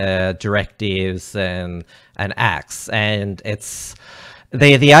unlawful directives and acts, and it's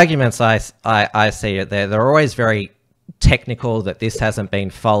the arguments I see they're always very technical, that this hasn't been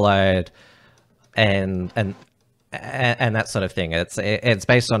followed and that sort of thing. It's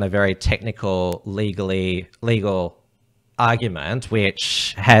based on a very technical legal argument,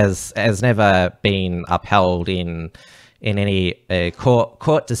 which has never been upheld in any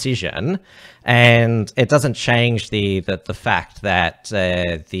court decision, and it doesn't change the fact that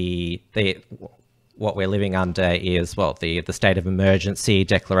what we're living under is, well, the state of emergency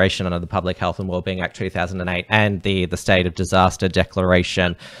declaration under the Public Health and Wellbeing Act 2008, and the state of disaster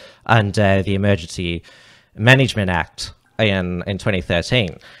declaration under the Emergency Management Act in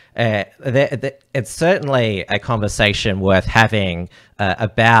 2013. It's certainly a conversation worth having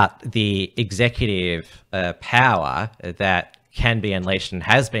about the executive power that can be unleashed and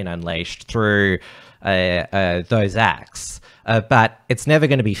has been unleashed through those acts, but it's never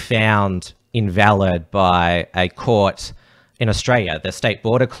going to be found invalid by a court in Australia. The state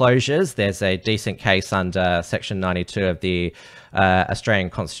border closures, there's a decent case under Section 92 of the Australian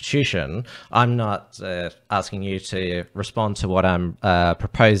Constitution. I'm not asking you to respond to what I'm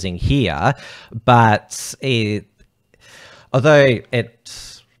proposing here, but although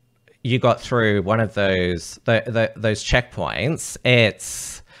you got through one of those checkpoints,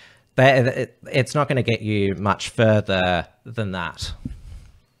 it's not going to get you much further than that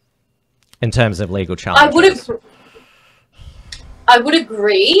in terms of legal challenges. I would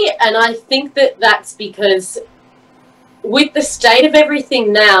agree, and I think that that's because with the state of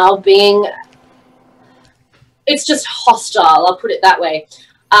everything now being, it's just hostile, I'll put it that way.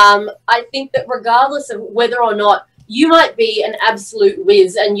 I think that regardless of whether or not you might be an absolute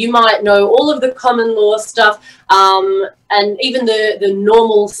whiz and you might know all of the common law stuff, and even the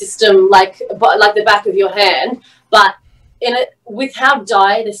normal system like the back of your hand, but with how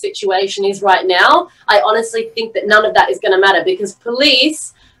dire the situation is right now, I honestly think that none of that is going to matter, because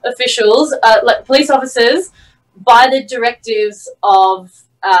police officials, police officers, by the directives of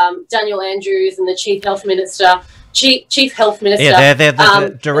Daniel Andrews and the Chief Health Minister. Yeah, they're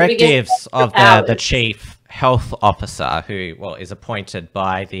the directives of the Chief Health Officer, who is appointed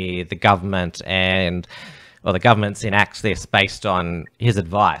by the government, and the government's enacts this based on his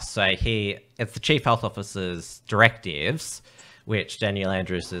advice. So it's the Chief Health Officer's directives, which Daniel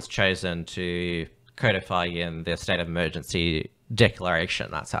Andrews has chosen to codify in the state of emergency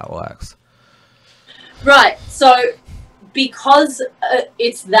declaration. That's how it works. Right. So because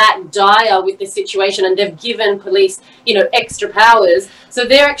it's that dire with the situation, and they've given police, extra powers, so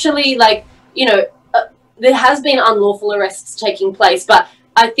they're actually there has been unlawful arrests taking place, but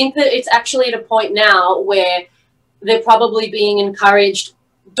I think that it's actually at a point now where they're probably being encouraged,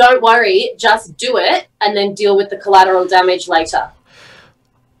 don't worry, just do it and then deal with the collateral damage later.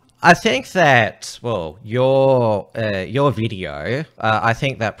 I think that, your video, I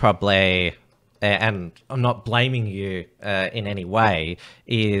think that probably, and I'm not blaming you in any way,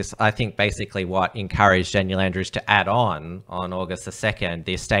 is I think basically what encouraged Daniel Andrews to add on August the 2nd,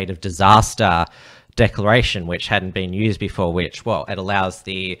 the state of disaster declaration, which hadn't been used before, which, it allows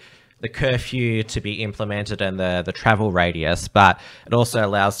the curfew to be implemented and the travel radius, but it also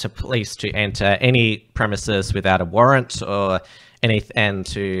allows police to enter any premises without a warrant and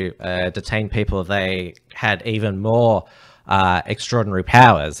to detain people. They had even more extraordinary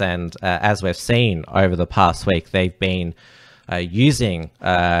powers, and as we've seen over the past week, they've been using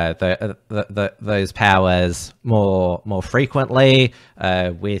those powers more frequently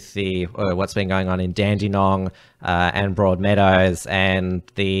with what's been going on in Dandenong and Broadmeadows, and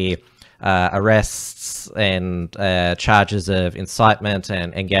the arrests and charges of incitement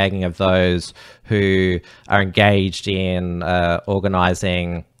and gagging of those who are engaged in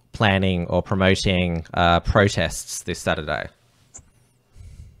organising, planning or promoting protests this Saturday.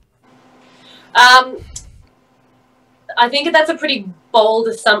 I think that's a pretty bold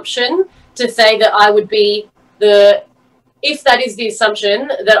assumption to say that I would be if that is the assumption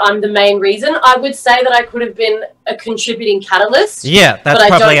that I'm the main reason. I would say that I could have been a contributing catalyst. Yeah, that's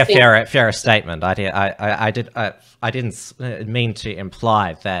probably a fair statement. I didn't mean to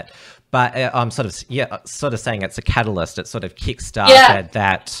imply that, but I'm sort of saying it's a catalyst. It sort of kickstarted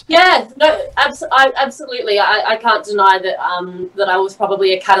that. Yeah, no, absolutely. I can't deny that that I was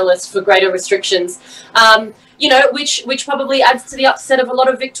probably a catalyst for greater restrictions. Which probably adds to the upset of a lot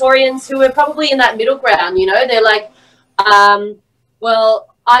of Victorians who are probably in that middle ground. They're like, I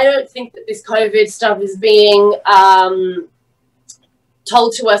don't think that this COVID stuff is being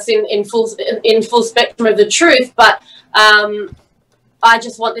told to us in full spectrum of the truth, but I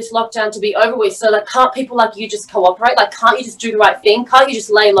just want this lockdown to be over with. So, can't people like you just cooperate? Can't you just do the right thing? Can't you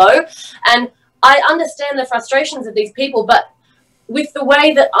just lay low? And I understand the frustrations of these people, but with the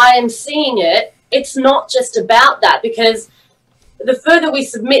way that I am seeing it, it's not just about that, because the further we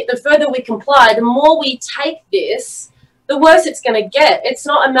submit, the further we comply, the more we take this, the worse it's going to get. It's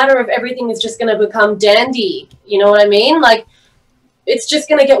not a matter of everything is just going to become dandy. You know what I mean? It's just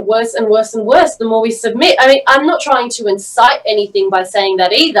going to get worse and worse and worse the more we submit. I mean, I'm not trying to incite anything by saying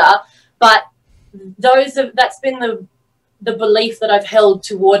that either, but that's been the belief that I've held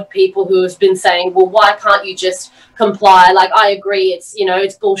toward people who have been saying, well, why can't you just comply? I agree, it's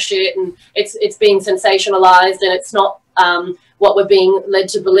bullshit and it's being sensationalized and it's not what we're being led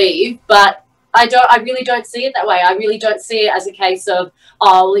to believe. But I really don't see it that way. I really don't see it as a case of,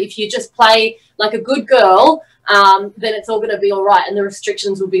 if you just play like a good girl, then it's all going to be all right and the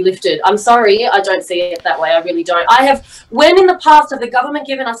restrictions will be lifted. I'm sorry, I don't see it that way. I really don't. When in the past have the government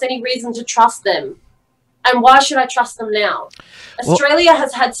given us any reason to trust them? And why should I trust them now? Australia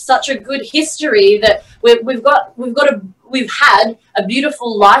has had such a good history that we've had a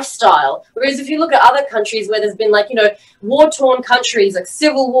beautiful lifestyle. Whereas if you look at other countries where there's been, like, you know, war-torn countries, like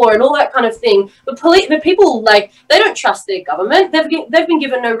civil war and all that kind of thing, but people, like, they don't trust their government. They've been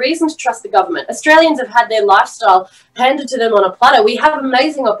given no reason to trust the government. Australians have had their lifestyle handed to them on a platter. We have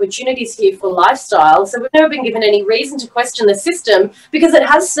amazing opportunities here for lifestyle, so we've never been given any reason to question the system because it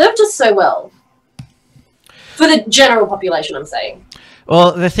has served us so well. For the general population, I'm saying.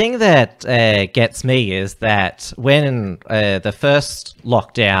 Well, the thing that gets me is that when the first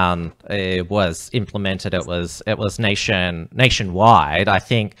lockdown was implemented, it was nationwide. I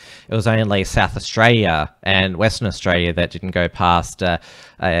think it was only South Australia and Western Australia that didn't go past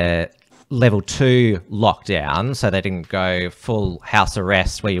level 2 lockdown, so they didn't go full house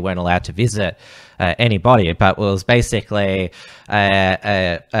arrest where you weren't allowed to visit anybody, but was basically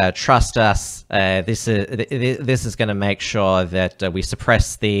trust us. This is going to make sure that we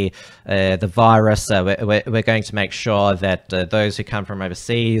suppress the virus. We're going to make sure that those who come from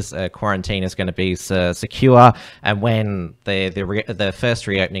overseas, quarantine is going to be secure. And when the first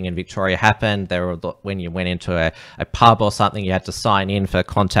reopening in Victoria happened, when you went into a pub or something, you had to sign in for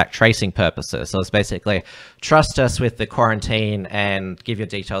contact tracing purposes. So it's basically trust us with the quarantine and give your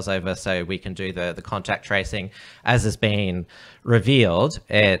details over so we can do the contact tracing. As has been revealed,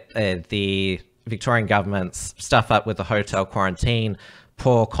 the Victorian government's stuff up with the hotel quarantine,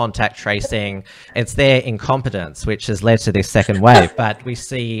 poor contact tracing, it's their incompetence which has led to this second wave. But we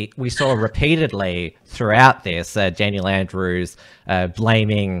saw repeatedly throughout this Daniel Andrews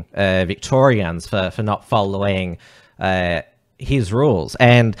blaming Victorians for not following his rules,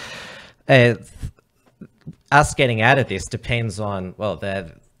 and us getting out of this depends on, well,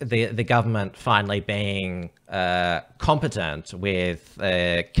 the government finally being competent with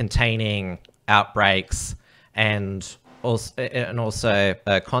containing outbreaks and also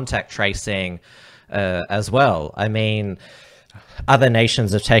contact tracing as well. I mean, other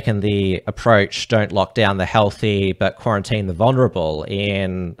nations have taken the approach, don't lock down the healthy, but quarantine the vulnerable.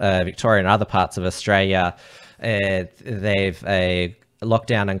 In Victoria and other parts of Australia, they've locked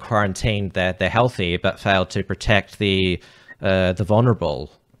down and quarantined the healthy, but failed to protect the vulnerable.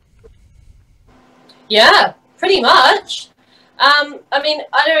 Yeah, pretty much. I mean,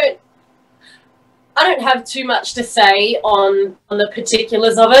 I don't have too much to say on the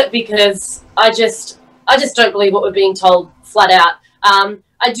particulars of it because I just don't believe what we're being told flat out.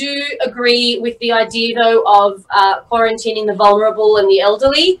 I do agree with the idea though of quarantining the vulnerable and the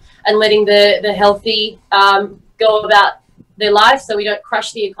elderly and letting the healthy go about their life so we don't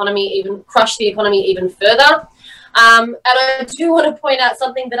crush the economy even further. And I do want to point out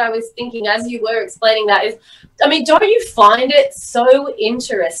something that I was thinking as you were explaining that is, I mean, don't you find it so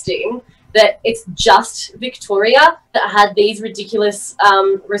interesting that it's just Victoria that had these ridiculous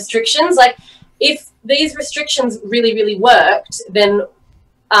restrictions? Like, if these restrictions really, really worked, then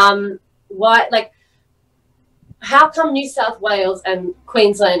why, like, how come New South Wales and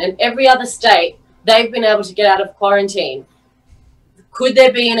Queensland and every other state, they've been able to get out of quarantine? Could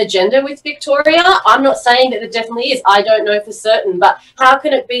there be an agenda with Victoria? I'm not saying that there definitely is. I don't know for certain. But how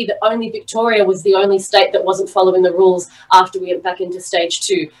can it be that only Victoria was the only state that wasn't following the rules after we went back into stage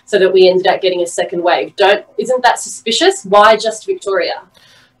 2 so that we ended up getting a second wave? Isn't that suspicious? Why just Victoria?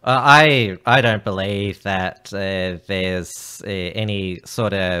 I don't believe that there's any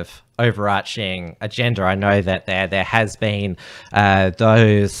sort of overarching agenda. I know that there has been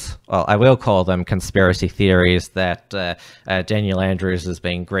those, well, I will call them conspiracy theories, that Daniel Andrews has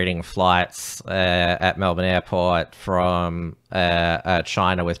been greeting flights at Melbourne Airport from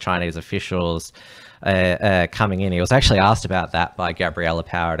China with Chinese officials coming in. He was actually asked about that by Gabriella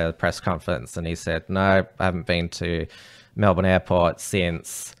Power at a press conference, and he said, no, I haven't been to Melbourne Airport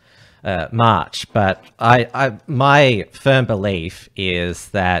since March. But my firm belief is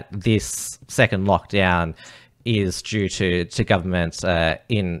that this second lockdown is due to government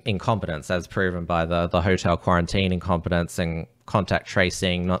incompetence, as proven by the hotel quarantine incompetence and contact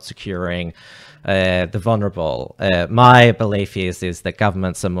tracing, not securing the vulnerable. My belief is that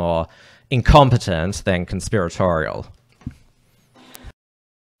governments are more incompetent than conspiratorial.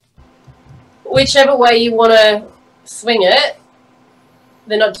 Whichever way you want to swing it,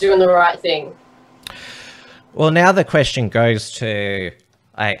 they're not doing the right thing. Well, now the question goes to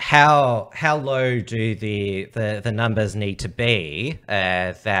how low do the numbers need to be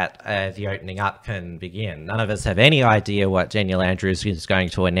that the opening up can begin? None of us have any idea what Daniel Andrews is going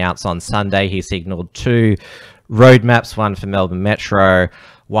to announce on Sunday. He signalled 2 roadmaps, one for Melbourne Metro,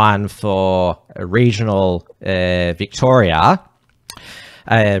 one for regional Victoria.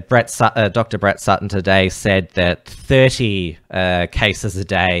 Dr. Brett Sutton today said that 30 cases a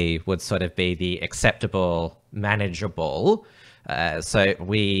day would sort of be the acceptable, manageable. So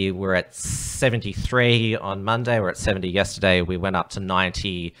we were at 73 on Monday, we're at 70 yesterday, we went up to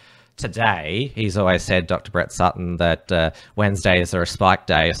 90 today. He's always said, Dr. Brett Sutton, that Wednesdays are a spike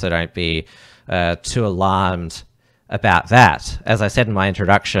day, so don't be too alarmed about that. As I said in my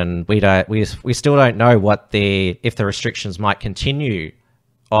introduction, we still don't know if the restrictions might continue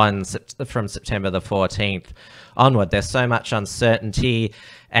from September the 14th onward. There's so much uncertainty,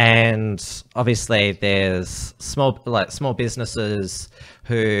 and obviously there's small businesses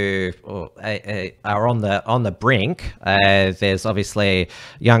who are on the brink. There's obviously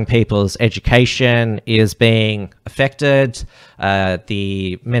young people's education is being affected.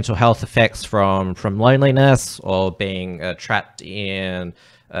 The mental health effects from loneliness or being trapped in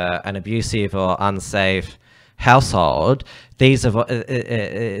an abusive or unsafe household. These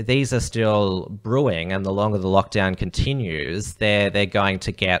are still brewing, and the longer the lockdown continues, they're going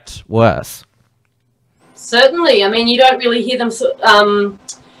to get worse. Certainly. I mean, you don't really hear them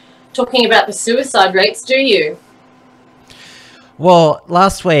talking about the suicide rates, do you? Well,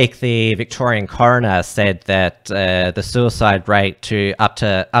 last week the Victorian coroner said that the suicide rate up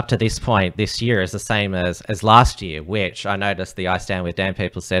to this point this year is the same as last year, which I noticed the I Stand With Dan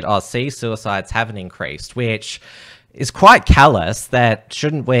people said, oh, see, suicides haven't increased, which is quite callous. That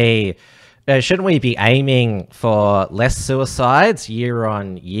shouldn't we be aiming for less suicides year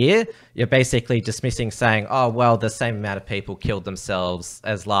on year? You're basically dismissing, saying, oh, well, the same amount of people killed themselves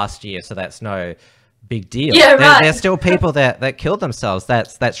as last year, so that's no big deal. Yeah, right. There's still people that killed themselves.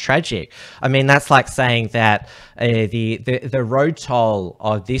 That's tragic. I mean, that's like saying that the road toll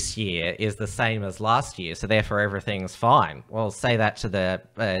of this year is the same as last year, so therefore everything's fine. Well, say that to the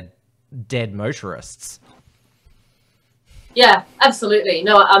dead motorists. Yeah, absolutely.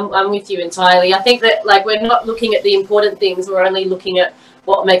 No, I'm with you entirely. I think that, like, we're not looking at the important things. We're only looking at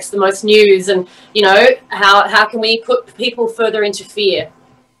what makes the most news, and, you know, how can we put people further into fear?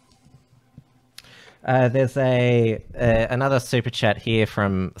 There's another super chat here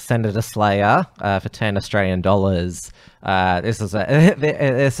from Senator Slayer for 10 Australian dollars. This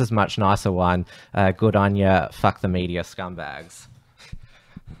is much nicer one. Good on ya, fuck the media scumbags.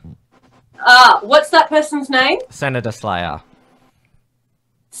 What's that person's name? Senator Slayer.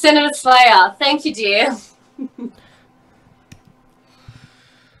 Senator Slayer. Thank you, dear.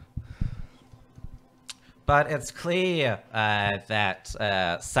 But it's clear that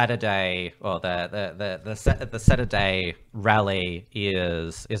Saturday, or the Saturday rally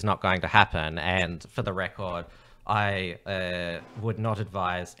is not going to happen. And for the record, I would not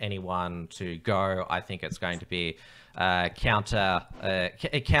advise anyone to go. I think it's going to be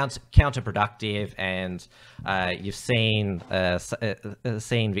counterproductive, and you've seen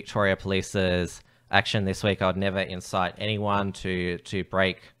Victoria Police's action this week. I'd never incite anyone to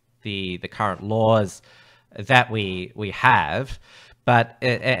break the current laws that we have, but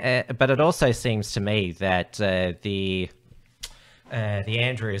it also seems to me that the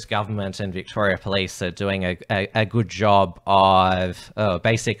Andrews government and Victoria Police are doing a good job of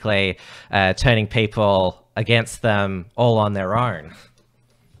basically turning people against them all on their own.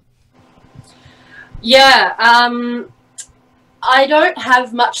 Yeah, I don't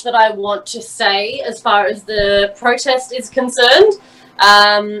have much that I want to say as far as the protest is concerned.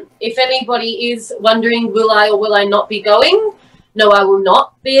 If anybody is wondering, will I or will I not be going? No, I will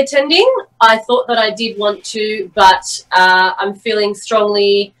not be attending. I thought that I did want to, but I'm feeling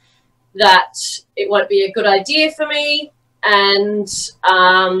strongly that it won't be a good idea for me. And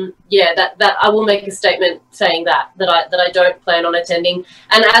yeah, that I will make a statement saying that I don't plan on attending.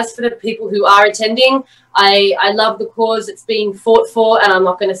 And as for the people who are attending, I love the cause it's being fought for, and I'm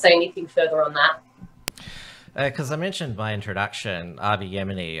not going to say anything further on that. Because I mentioned my introduction, Avi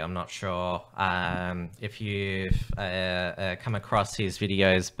Yemeni. I'm not sure if you've come across his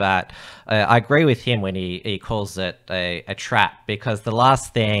videos, but I agree with him when he calls it a trap, because the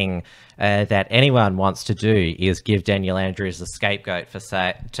last thing that anyone wants to do is give Daniel Andrews a scapegoat for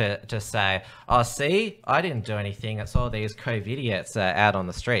to say, oh, see, I didn't do anything. It's all these COVID-idiots out on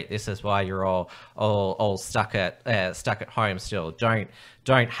the street. This is why you're all stuck at home still. Don't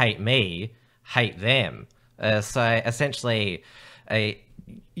hate me, hate them. So essentially,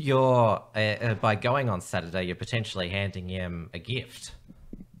 you're by going on Saturday, you're potentially handing him a gift.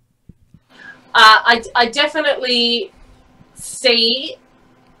 I definitely see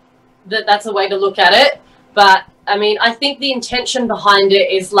that that's a way to look at it, but I mean, I think the intention behind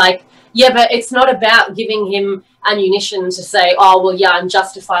it is like, yeah, but it's not about giving him ammunition to say, oh, well, yeah, I'm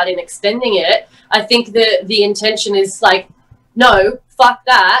justified in extending it. I think the intention is like, no, fuck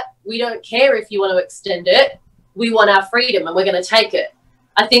that. We don't care if you want to extend it. We want our freedom and we're going to take it.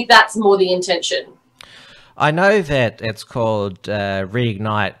 I think that's more the intention. I know that it's called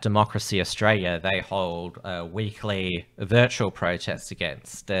Reignite Democracy Australia. They hold weekly virtual protests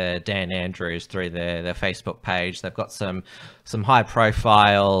against Dan Andrews through their Facebook page. They've got some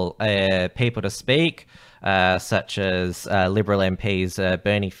high-profile people to speak, such as Liberal MPs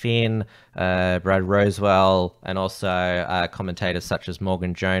Bernie Finn, Brad Rosewell, and also commentators such as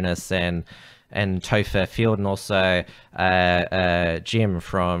Morgan Jonas and Topher Field, and also Jim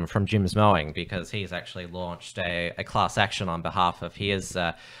from Jim's Mowing, because he's actually launched a class action on behalf of his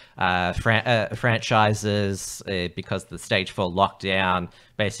franchises, because the stage 4 lockdown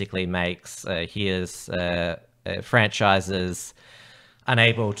basically makes his franchises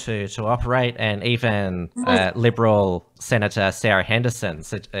unable to operate. And even Liberal Senator Sarah Henderson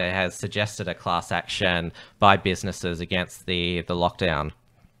has suggested a class action by businesses against the lockdown.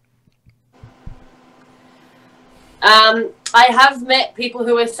 I have met people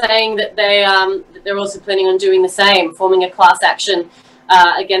who are saying that they're also planning on doing the same, forming a class action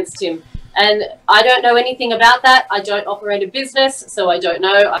against him. And I don't know anything about that. I don't operate a business, so I don't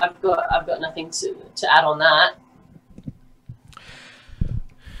know. I've got nothing to add on that.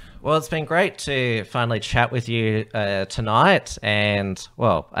 Well, it's been great to finally chat with you tonight, and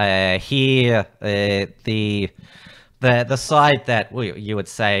well, hear the side that you would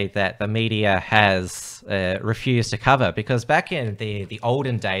say that the media has refused to cover, because back in the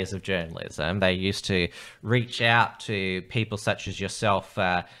olden days of journalism, they used to reach out to people such as yourself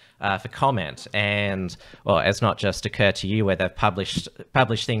for comment, and well, it's not just occurred to you where they've published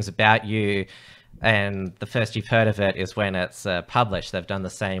things about you, and the first you've heard of it is when it's published. They've done the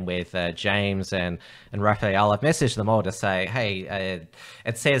same with James and Raphael. I've messaged them all to say, hey,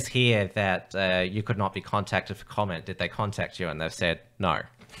 it says here that you could not be contacted for comment. Did they contact you? And they've said no.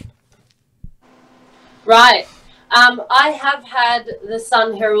 Right. I have had the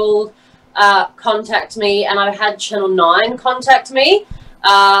Sun Herald contact me, and I've had Channel 9 contact me,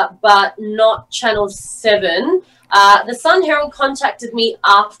 but not Channel 7. The Sun Herald contacted me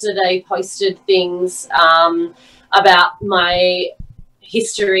after they posted things about my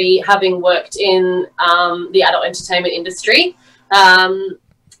history, having worked in the adult entertainment industry.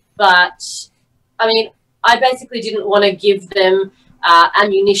 But, I mean, I basically didn't want to give them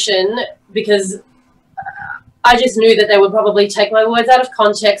ammunition, because I just knew that they would probably take my words out of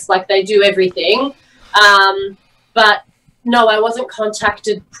context like they do everything. But, no, I wasn't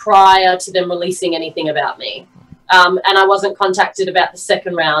contacted prior to them releasing anything about me. And I wasn't contacted about the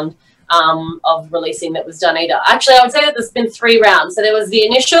second round of releasing that was done either. Actually, I would say that there's been 3 rounds. So there was the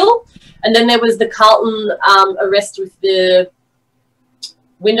initial, and then there was the Carlton arrest with the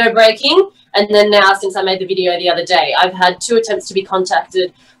window breaking. And then now, since I made the video the other day, I've had 2 attempts to be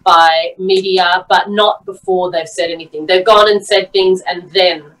contacted by media, but not before they've said anything. They've gone and said things and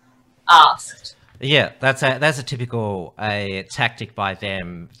then asked. Yeah, that's a typical tactic by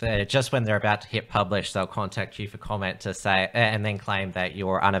them. Just when they're about to hit publish, they'll contact you for comment to say, and then claim that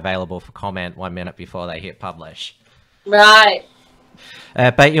you're unavailable for comment 1 minute before they hit publish. Right.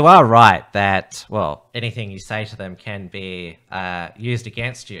 But you are right that, well, anything you say to them can be used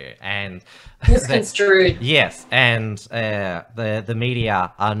against you, and misconstrued. Yes, and the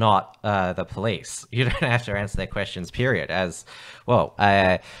media are not the police. You don't have to answer their questions. Period. As well,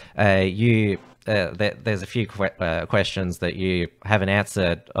 there's a few questions that you haven't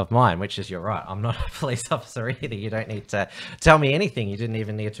answered of mine, which is, you're right, I'm not a police officer either. You don't need to tell me anything. You didn't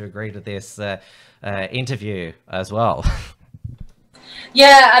even need to agree to this interview as well.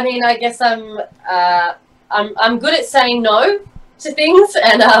 Yeah, I mean, I guess I'm good at saying no to things,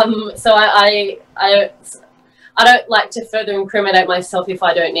 and so I don't like to further incriminate myself if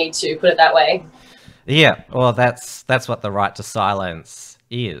I don't need to, put it that way. Yeah, well, that's what the right to silence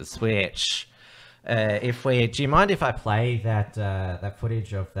is, which do you mind if I play that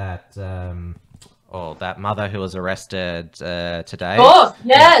footage of that that mother who was arrested today? Oh,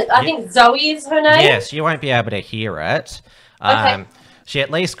 yeah, I think Zoe is her name. Yes, you won't be able to hear it. Okay. She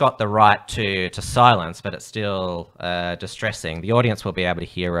at least got the right to silence, but it's still distressing. The audience will be able to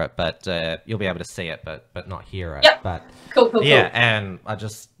hear it, but you'll be able to see it, but not hear it. Yep. But cool. Yeah, and I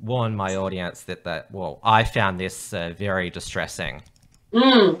just warned my audience that I found this very distressing.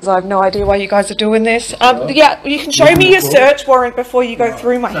 I have no idea why you guys are doing this. Yeah, you can show me your search warrant before you go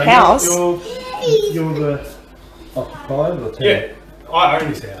through my house. You're the occupier or tenant? Yeah, I own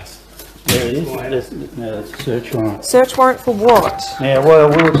this house. There it is. Now it's a search warrant. Search warrant for what? Now, what I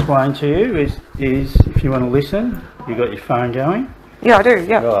will explain to you is if you want to listen, you got your phone going? Yeah, I do,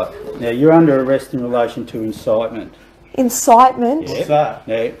 yeah. Right. Now, you're under arrest in relation to incitement. Incitement? What's that?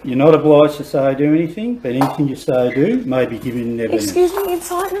 Now, you're not obliged to say or do anything, but anything you say or do may be given evidence. Excuse me,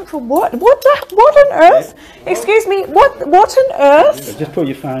 incitement for what? What on earth? Excuse me, what on earth? So just put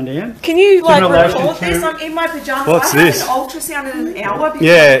your phone down. Can you like relation record to- this? I'm in my pajamas. What's I have this? an ultrasound in an hour. Because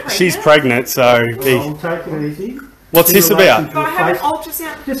Yeah, I'm she's pregnant. pregnant, so... I'll take it easy. What's In this relation about? to a I have an face-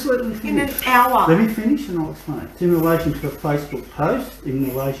 ultrasound Just let me in an finish. hour. Let me finish and I'll explain. It's in relation to a Facebook post, in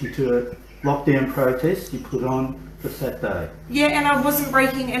relation to a lockdown protest you put on for Saturday. Yeah, and I wasn't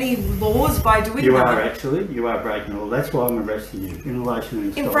breaking any laws by doing You that. are actually, you are breaking the law. That's why I'm arresting you, in relation to In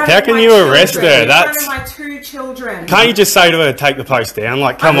insult. front How of can my you arrest children, her? In That's- front of my 2 children. Can't you just say to her, take the post down?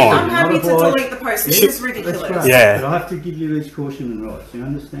 Like, come I'm on. happy Not to obliged. delete the post. This Yeah, is ridiculous. That's right. Yeah. But I have to give you these caution rights, you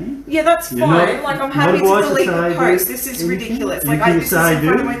understand? Yeah, that's You're fine. not- Like, I'm not happy to obliged delete say the do post. This is anything. ridiculous. Like, Anything this is you say in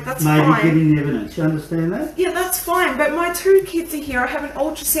front of do my... That's may be fine. giving evidence, you understand that? Yeah, that's fine. But my 2 kids are here. I have an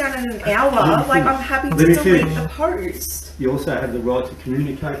ultrasound in an hour. Let me Like, I'm finish. happy to Let me delete finish. the post. You also have the right to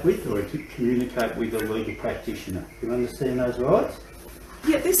communicate with or to communicate with a legal practitioner. You understand those rights?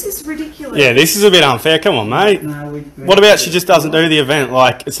 Yeah, this is ridiculous. Yeah, this is a bit unfair. Come on, mate. No, What about she just doesn't do the event?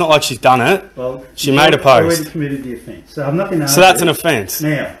 Like, it's not like she's done it. Well, She you've made a post. already committed the offence. So I'm not going to So that's an offence.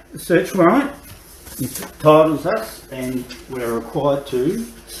 Now, the search warrant entitles us, and we're required to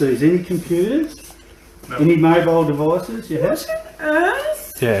seize any computers, any mobile devices you have.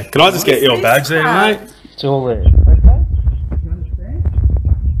 Earth? Yeah, can I just get your bags there, mate? It's all there.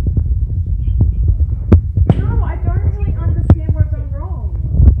 No, I don't really understand what I'm wrong.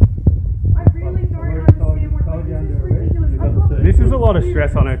 I really don't understand what I'm wrong. This is ridiculous. I've got This is a lot of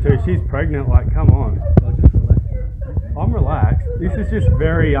stress on her too. She's pregnant, like, come on. I'm relaxed. This is just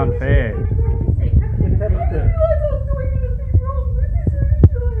very unfair.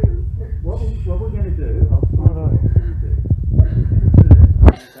 What we're going to do, I'll find out what we're going to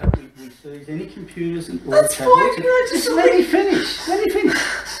do. We seize any computers and or That's tablets. fine, can I just Let me finish. Let me finish.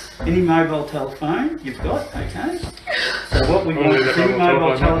 Any mobile telephone you've got, okay? So what we want is any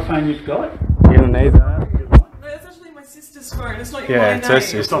mobile telephone you've got. You don't need that. No, it's actually my sister's phone. It's not Yeah, my it's name. her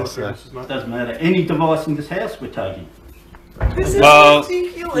sister. So. Doesn't matter. Any device in this house we're taking. This is Well,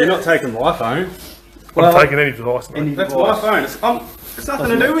 ridiculous. you're not taking my phone. Well, I'm taking any device, mate. any That's device. my phone. It's nothing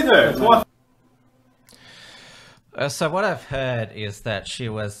to do with her. It's my So what I've heard is that she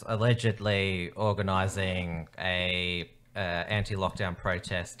was allegedly organising a anti-lockdown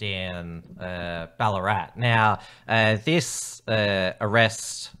protest in Ballarat. Now, this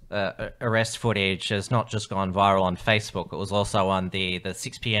arrest footage has not just gone viral on Facebook. It was also on the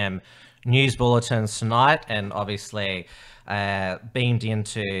 6 p.m. news bulletins tonight, and obviously beamed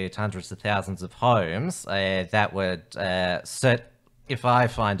into hundreds of thousands of homes. That would, if I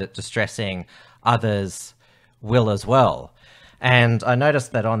find it distressing, others will as well. And I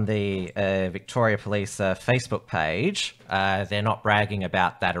noticed that on the Victoria Police Facebook page, they're not bragging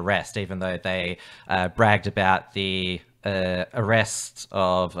about that arrest, even though they bragged about the arrest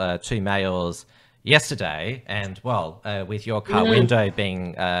of 2 males yesterday. And, well, with your car window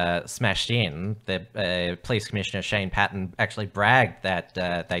being smashed in, the Police Commissioner Shane Patton actually bragged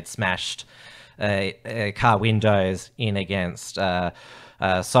that they'd smashed car windows in against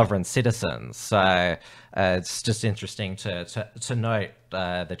sovereign citizens. So it's just interesting to note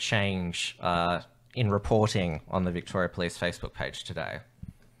the change in reporting on the Victoria Police Facebook page today.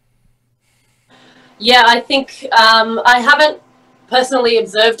 Yeah, I think I haven't personally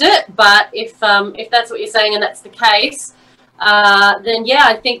observed it, but if that's what you're saying and that's the case, then yeah,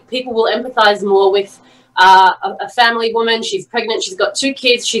 I think people will empathise more with a family woman. She's pregnant, she's got 2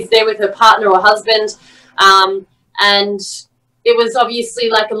 kids, she's there with her partner or husband, and it was obviously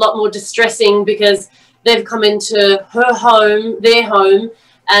like a lot more distressing because they've come into her home, their home,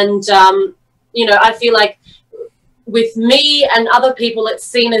 and you know, I feel like with me and other people, it's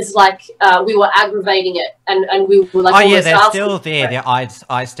seen as like we were aggravating it, and we were like, oh yeah, almost they're asking still for there. it. The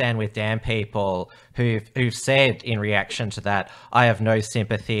I stand with Dan people who've said in reaction to that, I have no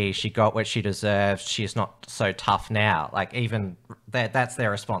sympathy. She got what she deserved. She's not so tough now. Like, even that's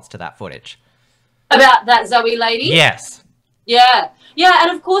their response to that footage. About that Zoe lady. Yes. Yeah, yeah,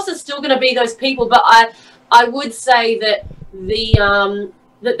 and of course there's still going to be those people, but I would say that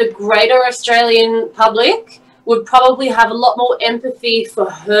the greater Australian public would probably have a lot more empathy for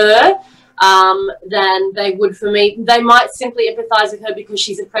her than they would for me. They might simply empathise with her because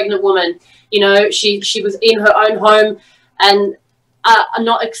she's a pregnant woman. You know, she was in her own home and are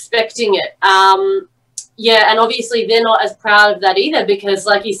not expecting it. Yeah, and obviously they're not as proud of that either because,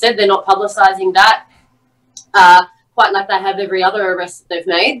 like you said, they're not publicising that quite like they have every other arrest that they've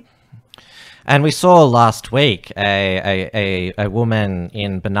made. And we saw last week a woman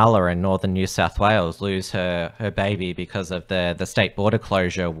in Benalla in northern New South Wales lose her baby because of the state border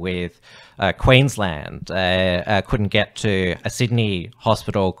closure with Queensland. Couldn't get to a Sydney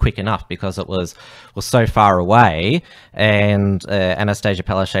hospital quick enough because it was so far away. And Anastasia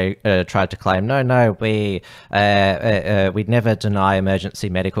Palaszczuk tried to claim, no, we'd never deny emergency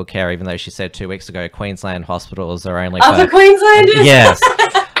medical care, even though she said 2 weeks ago Queensland hospitals are only for Queenslanders. Yes.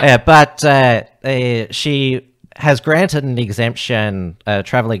 But she has granted an exemption,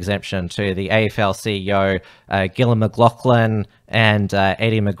 travel exemption, to the AFL CEO Gillon McLachlan and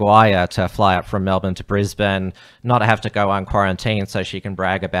Eddie Maguire to fly up from Melbourne to Brisbane, not have to go on quarantine, so she can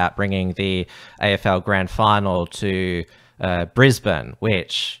brag about bringing the AFL Grand Final to Brisbane,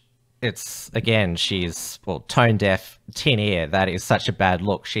 which she's tone deaf, tin ear. That is such a bad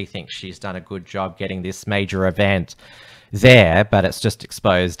look. She thinks she's done a good job getting this major event there, but it's just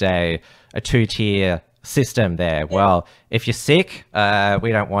exposed a two-tier system there. Well, if you're sick,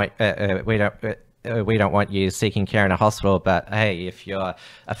 we don't want you seeking care in a hospital, but hey, if you're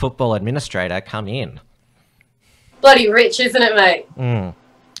a football administrator, come in. Bloody rich, isn't it, mate?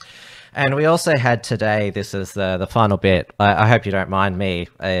 And we also had today, this is the final bit, I hope you don't mind me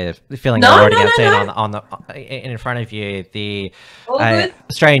feeling in front of you, the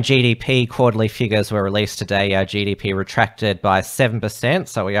Australian GDP quarterly figures were released today. Our GDP retracted by 7%,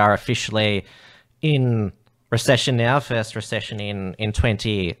 so we are officially in recession now, first recession in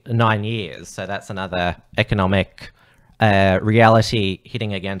 29 years. So that's another economic reality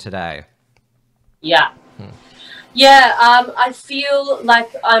hitting again today. Yeah. Yeah, I feel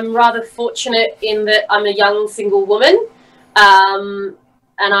like I'm rather fortunate in that I'm a young single woman, and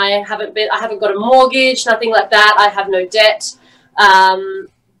I haven't got a mortgage, nothing like that. I have no debt,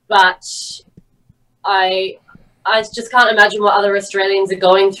 but I just can't imagine what other Australians are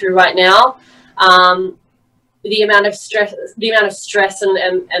going through right now. The amount of stress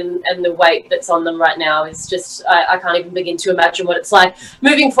and the weight that's on them right now is just, I can't even begin to imagine what it's like.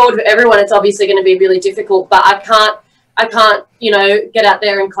 Moving forward for everyone, it's obviously going to be really difficult, but I can't, get out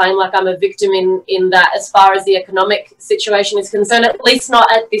there and claim like I'm a victim in that as far as the economic situation is concerned, at least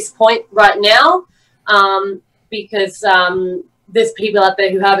not at this point right now, because there's people out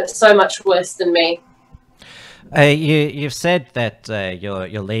there who have it so much worse than me. You've said that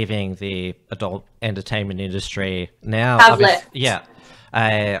you're leaving the adult entertainment industry now. Have left. Yeah.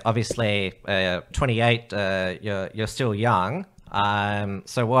 Obviously, 28. You're still young.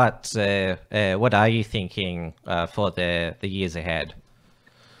 So what are you thinking for the years ahead?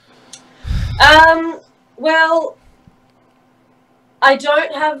 Well, I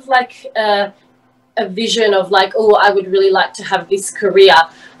don't have like a vision of like, oh, I would really like to have this career.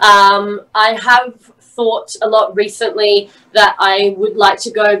 I have thought a lot recently that I would like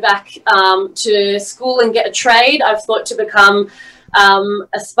to go back to school and get a trade. I've thought to become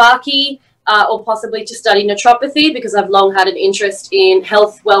a sparky or possibly to study naturopathy, because I've long had an interest in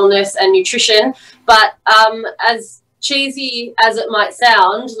health, wellness and nutrition. But as cheesy as it might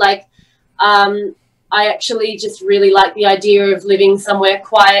sound, like I actually just really like the idea of living somewhere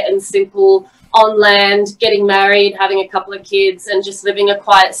quiet and simple on land, getting married, having a couple of kids, and just living a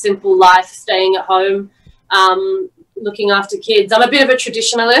quiet, simple life, staying at home, looking after kids. I'm a bit of a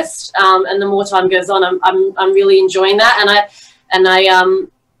traditionalist, and the more time goes on, I'm really enjoying that. And I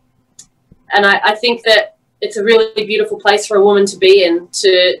think that it's a really beautiful place for a woman to be in,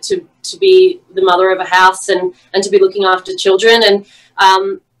 to be the mother of a house and to be looking after children. And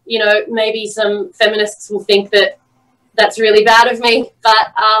maybe some feminists will think that that's really bad of me,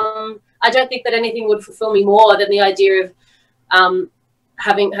 but I don't think that anything would fulfill me more than the idea of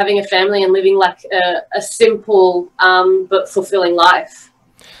having a family and living like a simple but fulfilling life.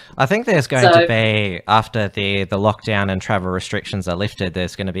 I think there's going to be, after the lockdown and travel restrictions are lifted,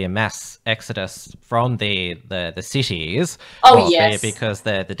 there's going to be a mass exodus from the cities. Oh, yes. Because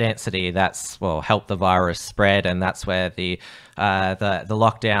the density, that's helped the virus spread, and that's where the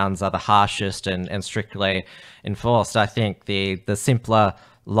lockdowns are the harshest and strictly enforced. I think the simpler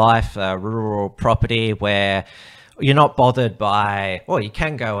life, rural property, where you're not bothered by, you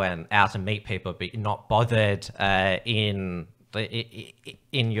can go out and meet people, but you're not bothered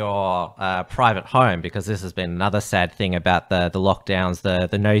in your private home, because this has been another sad thing about the lockdowns,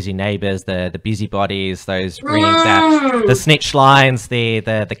 the nosy neighbors, the busybodies, those ringing the snitch lines,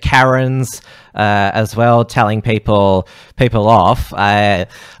 the Karens as well, telling people off. A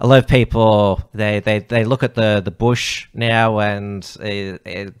lot of people, they look at the bush now, and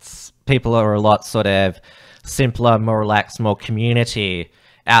it's people are a lot sort of simpler, more relaxed, more community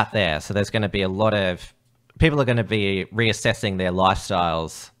out there. So there's going to be a lot of people are going to be reassessing their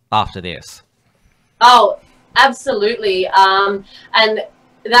lifestyles after this. Oh, absolutely. And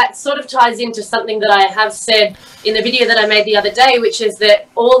that sort of ties into something that I have said in the video that I made the other day, which is that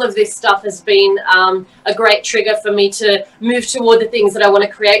all of this stuff has been a great trigger for me to move toward the things that I want to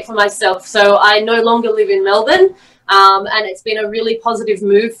create for myself. So I no longer live in Melbourne, and it's been a really positive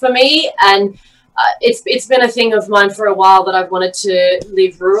move for me. And it's been a thing of mine for a while that I've wanted to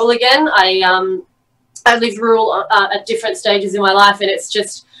live rural again. I lived rural at different stages in my life, and it's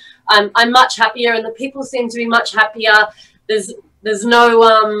just I'm much happier, and the people seem to be much happier. There's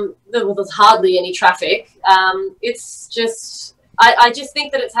no there's hardly any traffic. It's just I just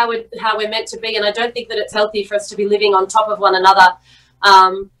think that it's how we're meant to be, and I don't think that it's healthy for us to be living on top of one another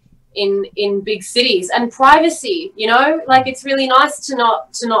in big cities. And privacy, you know, like it's really nice to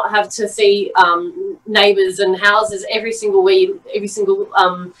not have to see neighbors and houses every single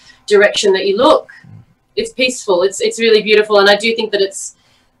direction that you look. It's peaceful. It's really beautiful, and I do think that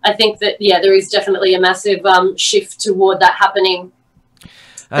I think that, yeah, there is definitely a massive shift toward that happening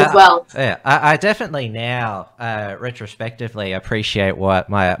as well. Yeah, I definitely now, retrospectively, appreciate what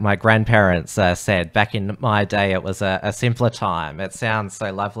my grandparents said. Back in my day, it was a simpler time. It sounds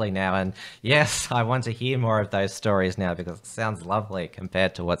so lovely now. And yes, I want to hear more of those stories now because it sounds lovely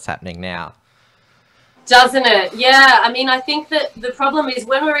compared to what's happening now. Doesn't it? Yeah. I mean, I think that the problem is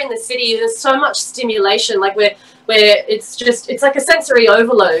when we're in the city, there's so much stimulation. Like where it's like a sensory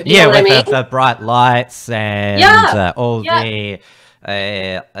overload. You know what I mean? The bright lights and all the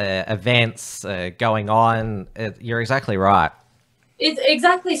events going on. You're exactly right. It's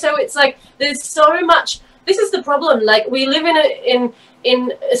exactly. So it's like there's so much. This is the problem. Like we live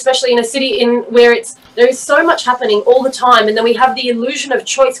especially in a city where there is so much happening all the time, and then we have the illusion of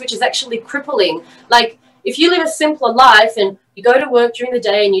choice, which is actually crippling. Like if you live a simpler life and you go to work during the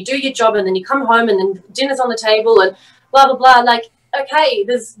day and you do your job and then you come home and then dinner's on the table and blah blah blah, like okay,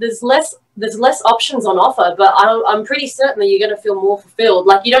 there's less options on offer, but I'm pretty certain that you're going to feel more fulfilled.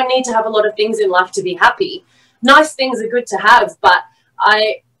 Like you don't need to have a lot of things in life to be happy. Nice things are good to have, but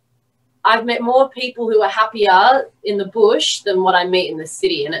I've met more people who are happier in the bush than what I meet in the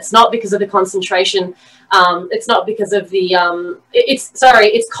city, and it's not because of the concentration. It's not because of the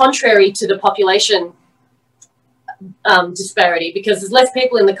it's contrary to the population disparity, because there's less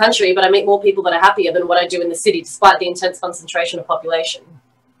people in the country, but I meet more people that are happier than what I do in the city, despite the intense concentration of population.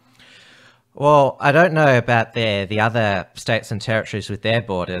 Well, I don't know about the other states and territories with their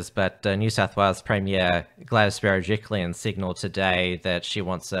borders, but New South Wales Premier Gladys Berejiklian signalled today that she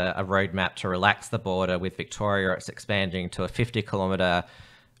wants a roadmap to relax the border with Victoria. It's expanding to a 50-kilometre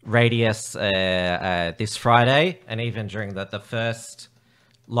radius this Friday, and even during the first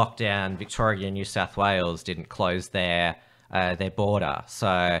lockdown, Victoria and New South Wales didn't close their border.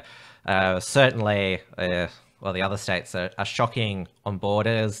 So certainly... well, the other states are shocking on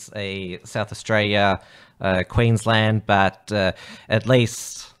borders, South Australia, Queensland, but at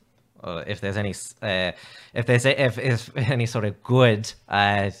least if there's any sort of good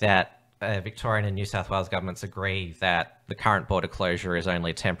that Victorian and New South Wales governments agree that the current border closure is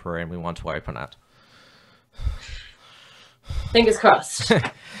only temporary and we want to open it. Fingers crossed.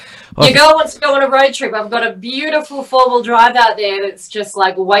 Well, your girl wants to go on a road trip. I've got a beautiful 4-wheel drive out there that's just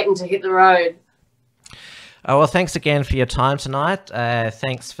like waiting to hit the road. Well, thanks again for your time tonight.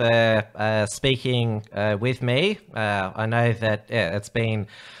 Thanks for speaking with me. I know that it's been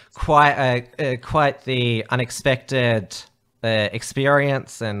quite the unexpected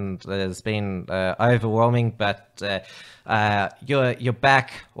experience, and it's been overwhelming. But you're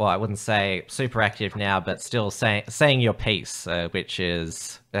back. Well, I wouldn't say super active now, but still saying your piece, which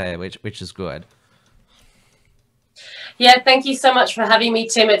is good. Yeah, thank you so much for having me,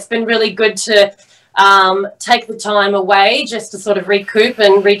 Tim. It's been really good to take the time away just to sort of recoup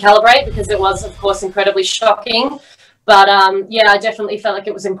and recalibrate, because it was, of course, incredibly shocking. But yeah, I definitely felt like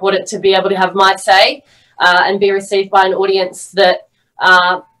it was important to be able to have my say and be received by an audience that,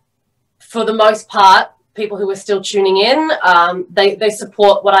 for the most part, people who are still tuning in, they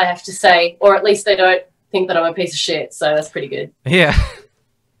support what I have to say, or at least they don't think that I'm a piece of shit. So that's pretty good. Yeah.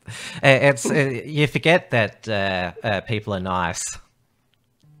 It's you forget that people are nice.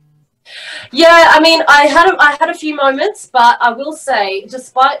 Yeah, I mean, I had a few moments, but I will say,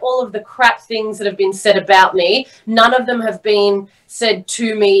 despite all of the crap things that have been said about me, none of them have been said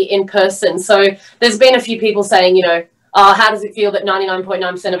to me in person. So there's been a few people saying, you know, oh, how does it feel that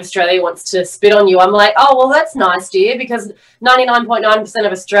 99.9% of Australia wants to spit on you? I'm like, oh, well, that's nice, dear, because 99.9%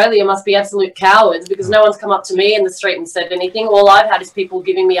 of Australia must be absolute cowards, because no one's come up to me in the street and said anything. All I've had is people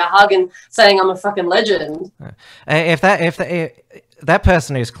giving me a hug and saying I'm a fucking legend. that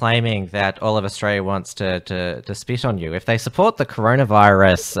person who's claiming that all of Australia wants to spit on you, if they support the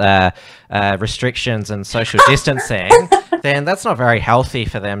coronavirus restrictions and social distancing, then that's not very healthy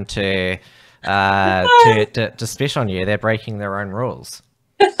for them to spit on you. They're breaking their own rules.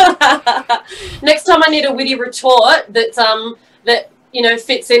 Next time I need a witty retort that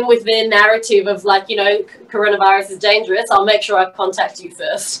fits in with their narrative of coronavirus is dangerous, I'll make sure I contact you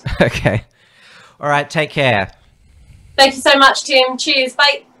first. Okay. All right. Take care. Thank you so much, Tim. Cheers.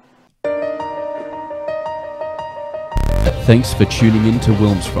 Bye. Thanks for tuning in to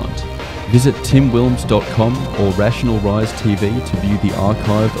WilmsFront. Visit timwilms.com or Rational Rise TV to view the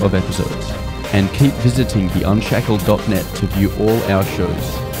archive of episodes. And keep visiting the Unshackled.net to view all our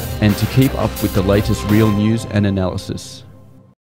shows. And to keep up with the latest real news and analysis.